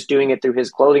 He's just doing it through his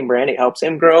clothing brand. It helps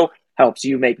him grow, helps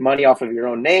you make money off of your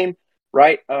own name,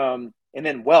 right? And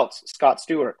then Welts, Scott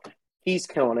Stewart, he's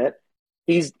killing it.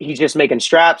 He's just making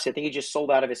straps. I think he just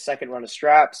sold out of his second run of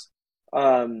straps.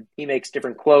 He makes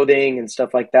different clothing and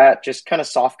stuff like that, just kind of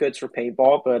soft goods for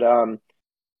paintball. But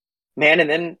man, and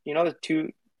then the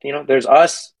two, there's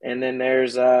us, and then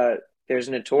there's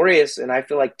Notorious, and I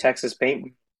feel like Texas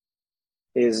Paint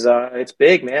is it's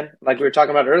big, man. Like we were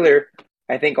talking about earlier,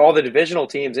 I think all the divisional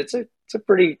teams, it's a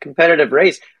pretty competitive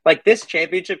race. Like this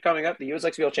championship coming up, the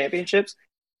USXBL championships,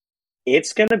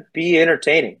 it's gonna be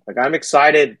entertaining. Like I'm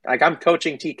excited. Like I'm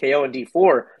coaching TKO and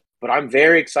D4, but I'm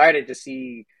very excited to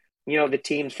see, the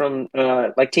teams from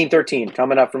like Team 13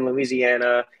 coming up from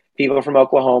Louisiana, people from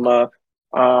Oklahoma,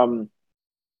 um,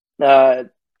 uh,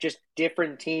 just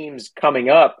different teams coming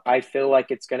up. I feel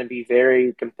like it's going to be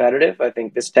very competitive. I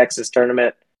think this Texas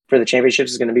tournament for the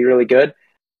championships is going to be really good.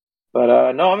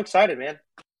 But no, I'm excited, man.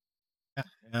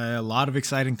 A lot of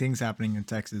exciting things happening in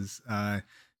Texas.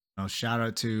 Shout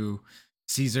out to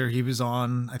Caesar. He was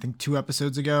on, I think, 2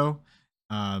 episodes ago.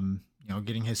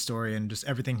 Getting his story and just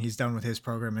everything he's done with his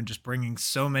program, and just bringing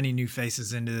so many new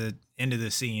faces into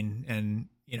the scene. And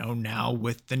now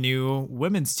with the new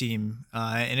women's team,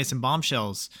 and it's in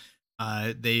Bombshells,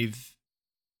 they've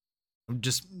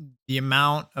just the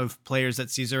amount of players that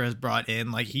Caesar has brought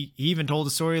in. Like he even told a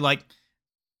story like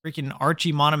freaking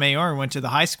Archie Montemayor went to the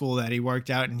high school that he worked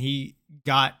out, and he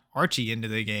got Archie into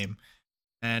the game,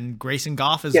 and Grayson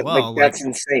Goff as Yeah, like well. that's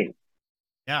insane.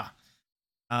 Yeah.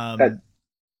 That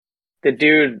the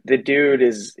dude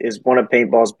is one of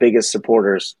paintball's biggest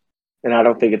supporters, and I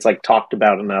don't think it's like talked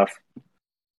about enough.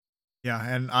 Yeah,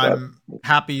 and But I'm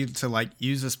happy to like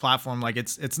use this platform. Like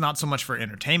it's not so much for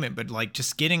entertainment, but like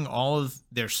just getting all of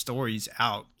their stories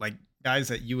out, like guys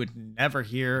that you would never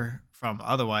hear from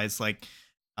otherwise. Like,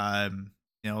 um,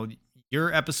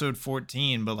 you're episode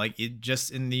 14, but like it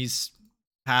just in these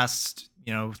past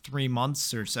 3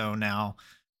 months or so now,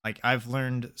 like I've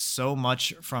learned so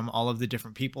much from all of the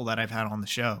different people that I've had on the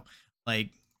show.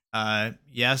 Like,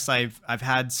 yes, I've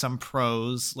had some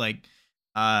pros like.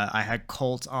 I had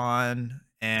Colt on,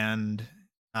 and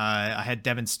I had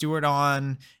Devin Stewart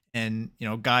on, and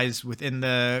guys within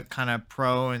the kind of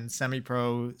pro and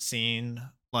semi-pro scene.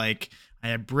 Like I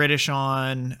had British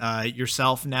on,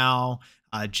 yourself now,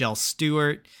 Jel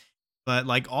Stewart, but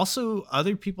like also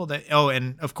other people that. Oh,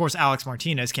 and of course Alex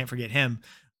Martinez, can't forget him.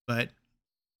 But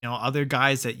other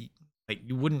guys that like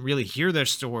you wouldn't really hear their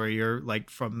story, or like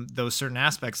from those certain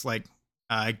aspects, like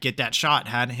Get That Shot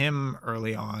had him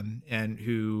early on, and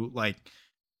who like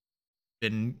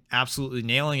been absolutely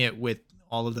nailing it with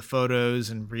all of the photos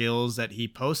and reels that he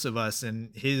posts of us, and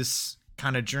his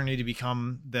kind of journey to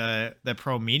become the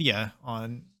pro media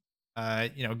on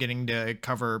getting to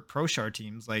cover pro shar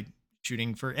teams, like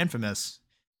shooting for Infamous.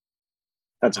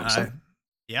 that's uh awesome.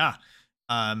 yeah.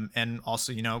 And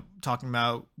also talking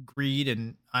about greed,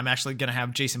 and I'm actually gonna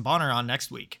have Jason Bonner on next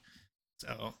week,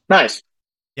 so Nice,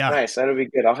 yeah. nice. That'll be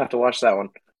good. I'll have to watch that one.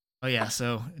 Oh yeah,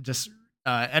 so just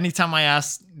anytime I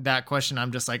ask that question,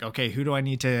 I'm just like, okay, who do I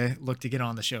need to look to get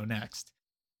on the show next?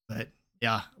 But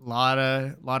yeah, a lot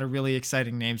of really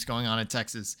exciting names going on in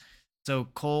Texas. So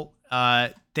Colt,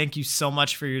 thank you so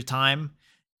much for your time.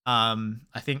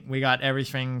 I think we got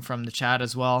everything from the chat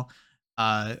as well.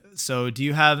 So do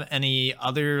you have any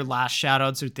other last shout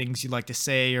outs or things you'd like to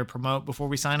say or promote before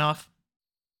we sign off?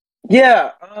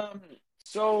 Yeah.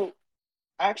 So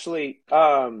actually,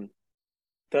 the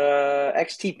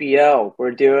XTPL,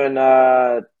 we're doing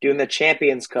the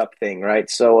Champions Cup thing, right?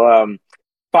 So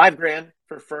 5 grand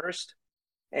for first.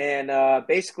 And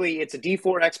basically, it's a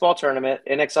D4 X ball tournament,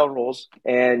 NXL rules,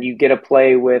 and you get to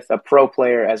play with a pro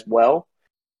player as well.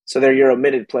 So they're your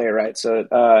omitted player, right?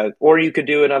 So, or you could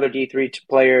do another D3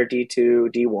 player, D2,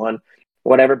 D1,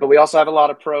 whatever. But we also have a lot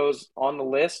of pros on the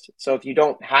list. So if you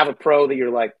don't have a pro that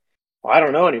you're like, well, I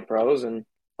don't know any pros and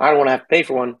I don't want to have to pay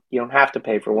for one, you don't have to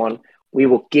pay for one. We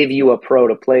will give you a pro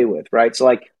to play with, right? So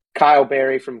like Kyle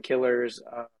Berry from Killers,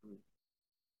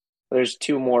 there's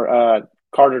 2 more,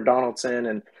 Carter Donaldson,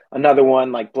 and another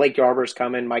one like Blake Yarber's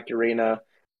coming, Mike Urena.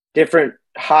 Different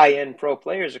high end pro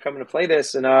players are coming to play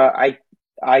this, and I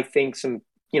think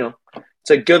it's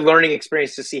a good learning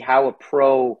experience to see how a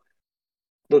pro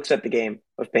looks at the game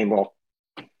of paintball.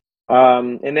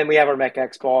 And then we have our Mech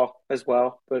X ball as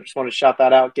well. But I just want to shout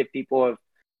that out, give people a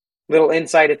little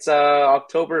insight. It's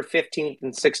October 15th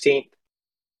and 16th.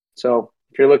 So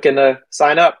if you're looking to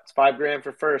sign up, it's 5 grand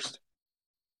for first.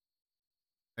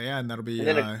 Yeah, and that'll be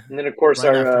And then of course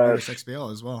right after our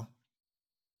USXBL as well.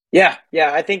 yeah,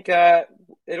 I think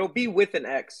it'll be with an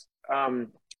X.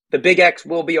 The big X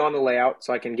will be on the layout,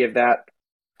 so I can give that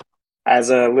as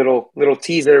a little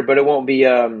teaser, but it won't be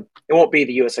the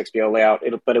USXBO layout.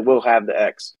 But it will have the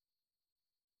X.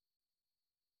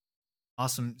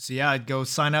 Awesome. So yeah, go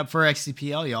sign up for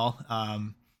XCPL, y'all.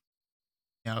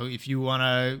 If you want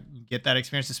to get that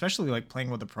experience, especially like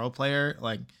playing with a pro player,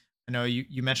 like I know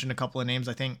you mentioned a couple of names.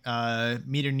 I think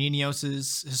Meter Ninos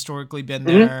has historically been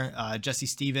Mm-hmm. there. Jesse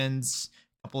Stevens,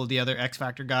 couple of the other X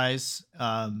Factor guys.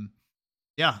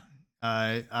 Yeah,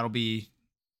 that'll be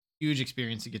huge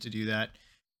experience to get to do that.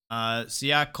 So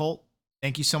yeah, Colt,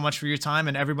 thank you so much for your time,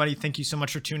 and everybody, thank you so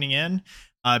much for tuning in.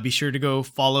 Be sure to go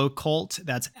follow Colt.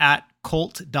 That's at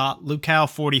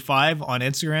Colt.Luckau45 on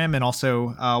Instagram, and also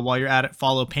while you're at it,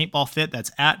 follow Paintball Fit.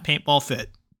 That's at Paintball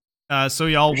Fit. So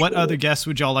y'all, what other guests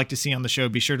would y'all like to see on the show?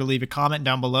 Be sure to leave a comment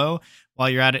down below. While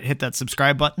you're at it, hit that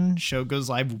subscribe button. Show goes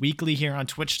live weekly here on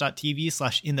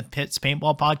twitch.tv/InThePits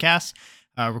Paintball Podcast.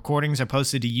 Recordings are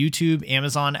posted to YouTube,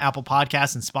 Amazon, Apple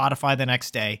Podcasts, and Spotify the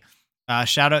next day.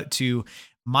 Shout out to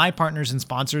my partners and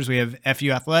sponsors. We have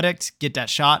FU Athletics, Get That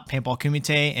Shot, Paintball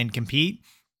Kumite, and Compete.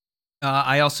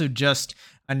 I also just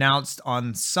announced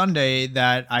on Sunday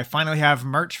that I finally have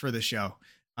merch for the show.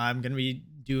 I'm going to be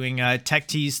doing tech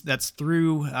tees that's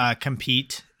through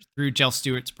Compete, through Jell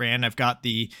Stewart's brand. I've got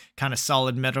the kind of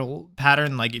solid metal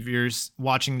pattern, like if you're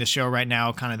watching the show right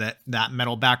now, kind of that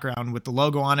metal background with the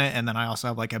logo on it. And then I also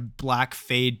have like a black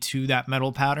fade to that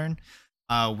metal pattern.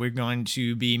 We're going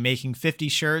to be making 50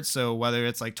 shirts. So whether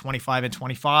it's like 25 and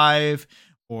 25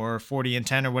 or 40 and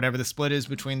 10 or whatever the split is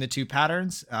between the two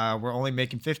patterns, we're only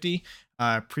making 50.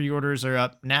 Pre-orders are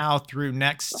up now through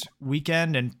next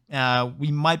weekend, and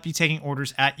we might be taking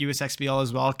orders at USXBL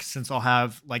as well, since I'll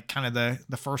have like kind of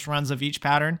the first runs of each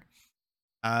pattern.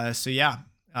 So yeah,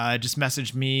 just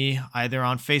message me either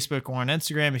on Facebook or on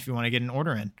Instagram if you want to get an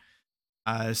order in.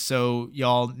 So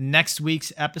y'all, next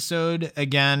week's episode,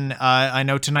 again, I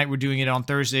know tonight we're doing it on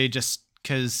Thursday just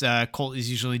because Colt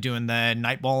is usually doing the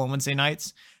night ball on Wednesday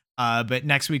nights. But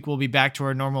next week we'll be back to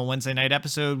our normal Wednesday night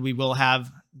episode. We will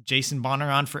have Jason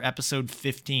Bonner on for episode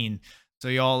 15. So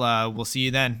y'all, we'll see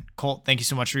you then. Colt, thank you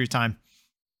so much for your time.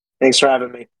 Thanks for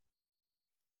having me.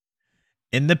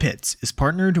 In the Pits is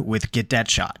partnered with Get That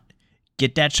Shot.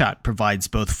 Get That Shot provides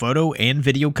both photo and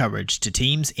video coverage to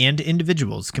teams and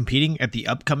individuals competing at the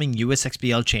upcoming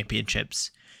USXBL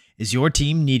Championships. Is your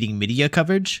team needing media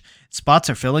coverage? Spots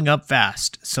are filling up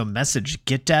fast, so message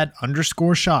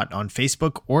GetDat_shot on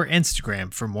Facebook or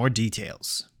Instagram for more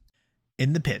details.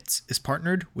 In the Pits is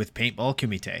partnered with Paintball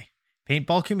Kumite.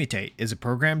 Paintball Kumite is a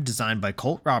program designed by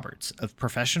Colt Roberts of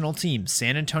professional team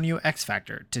San Antonio X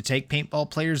Factor to take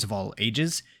paintball players of all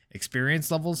ages,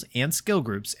 experience levels, and skill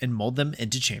groups and mold them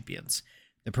into champions.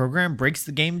 The program breaks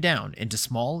the game down into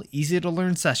small,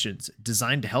 easy-to-learn sessions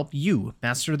designed to help you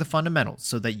master the fundamentals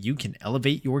so that you can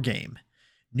elevate your game.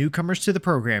 Newcomers to the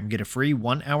program get a free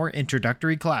 1-hour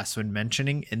introductory class when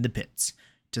mentioning In the Pits.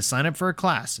 To sign up for a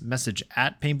class, message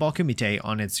at Paintball Kumite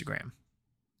on Instagram.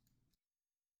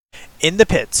 In the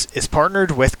Pits is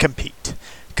partnered with Compete.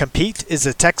 Compete is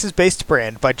a Texas-based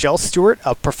brand by Jell Stewart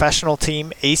of professional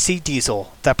team AC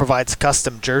Diesel that provides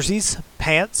custom jerseys,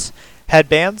 pants,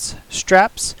 headbands,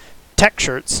 straps, tech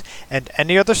shirts, and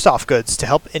any other soft goods to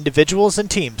help individuals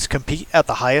and teams compete at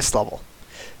the highest level.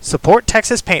 Support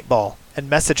Texas paintball and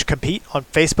message Compete on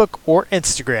Facebook or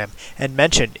Instagram and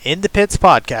mention In the Pits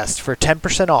Podcast for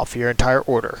 10% off your entire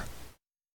order.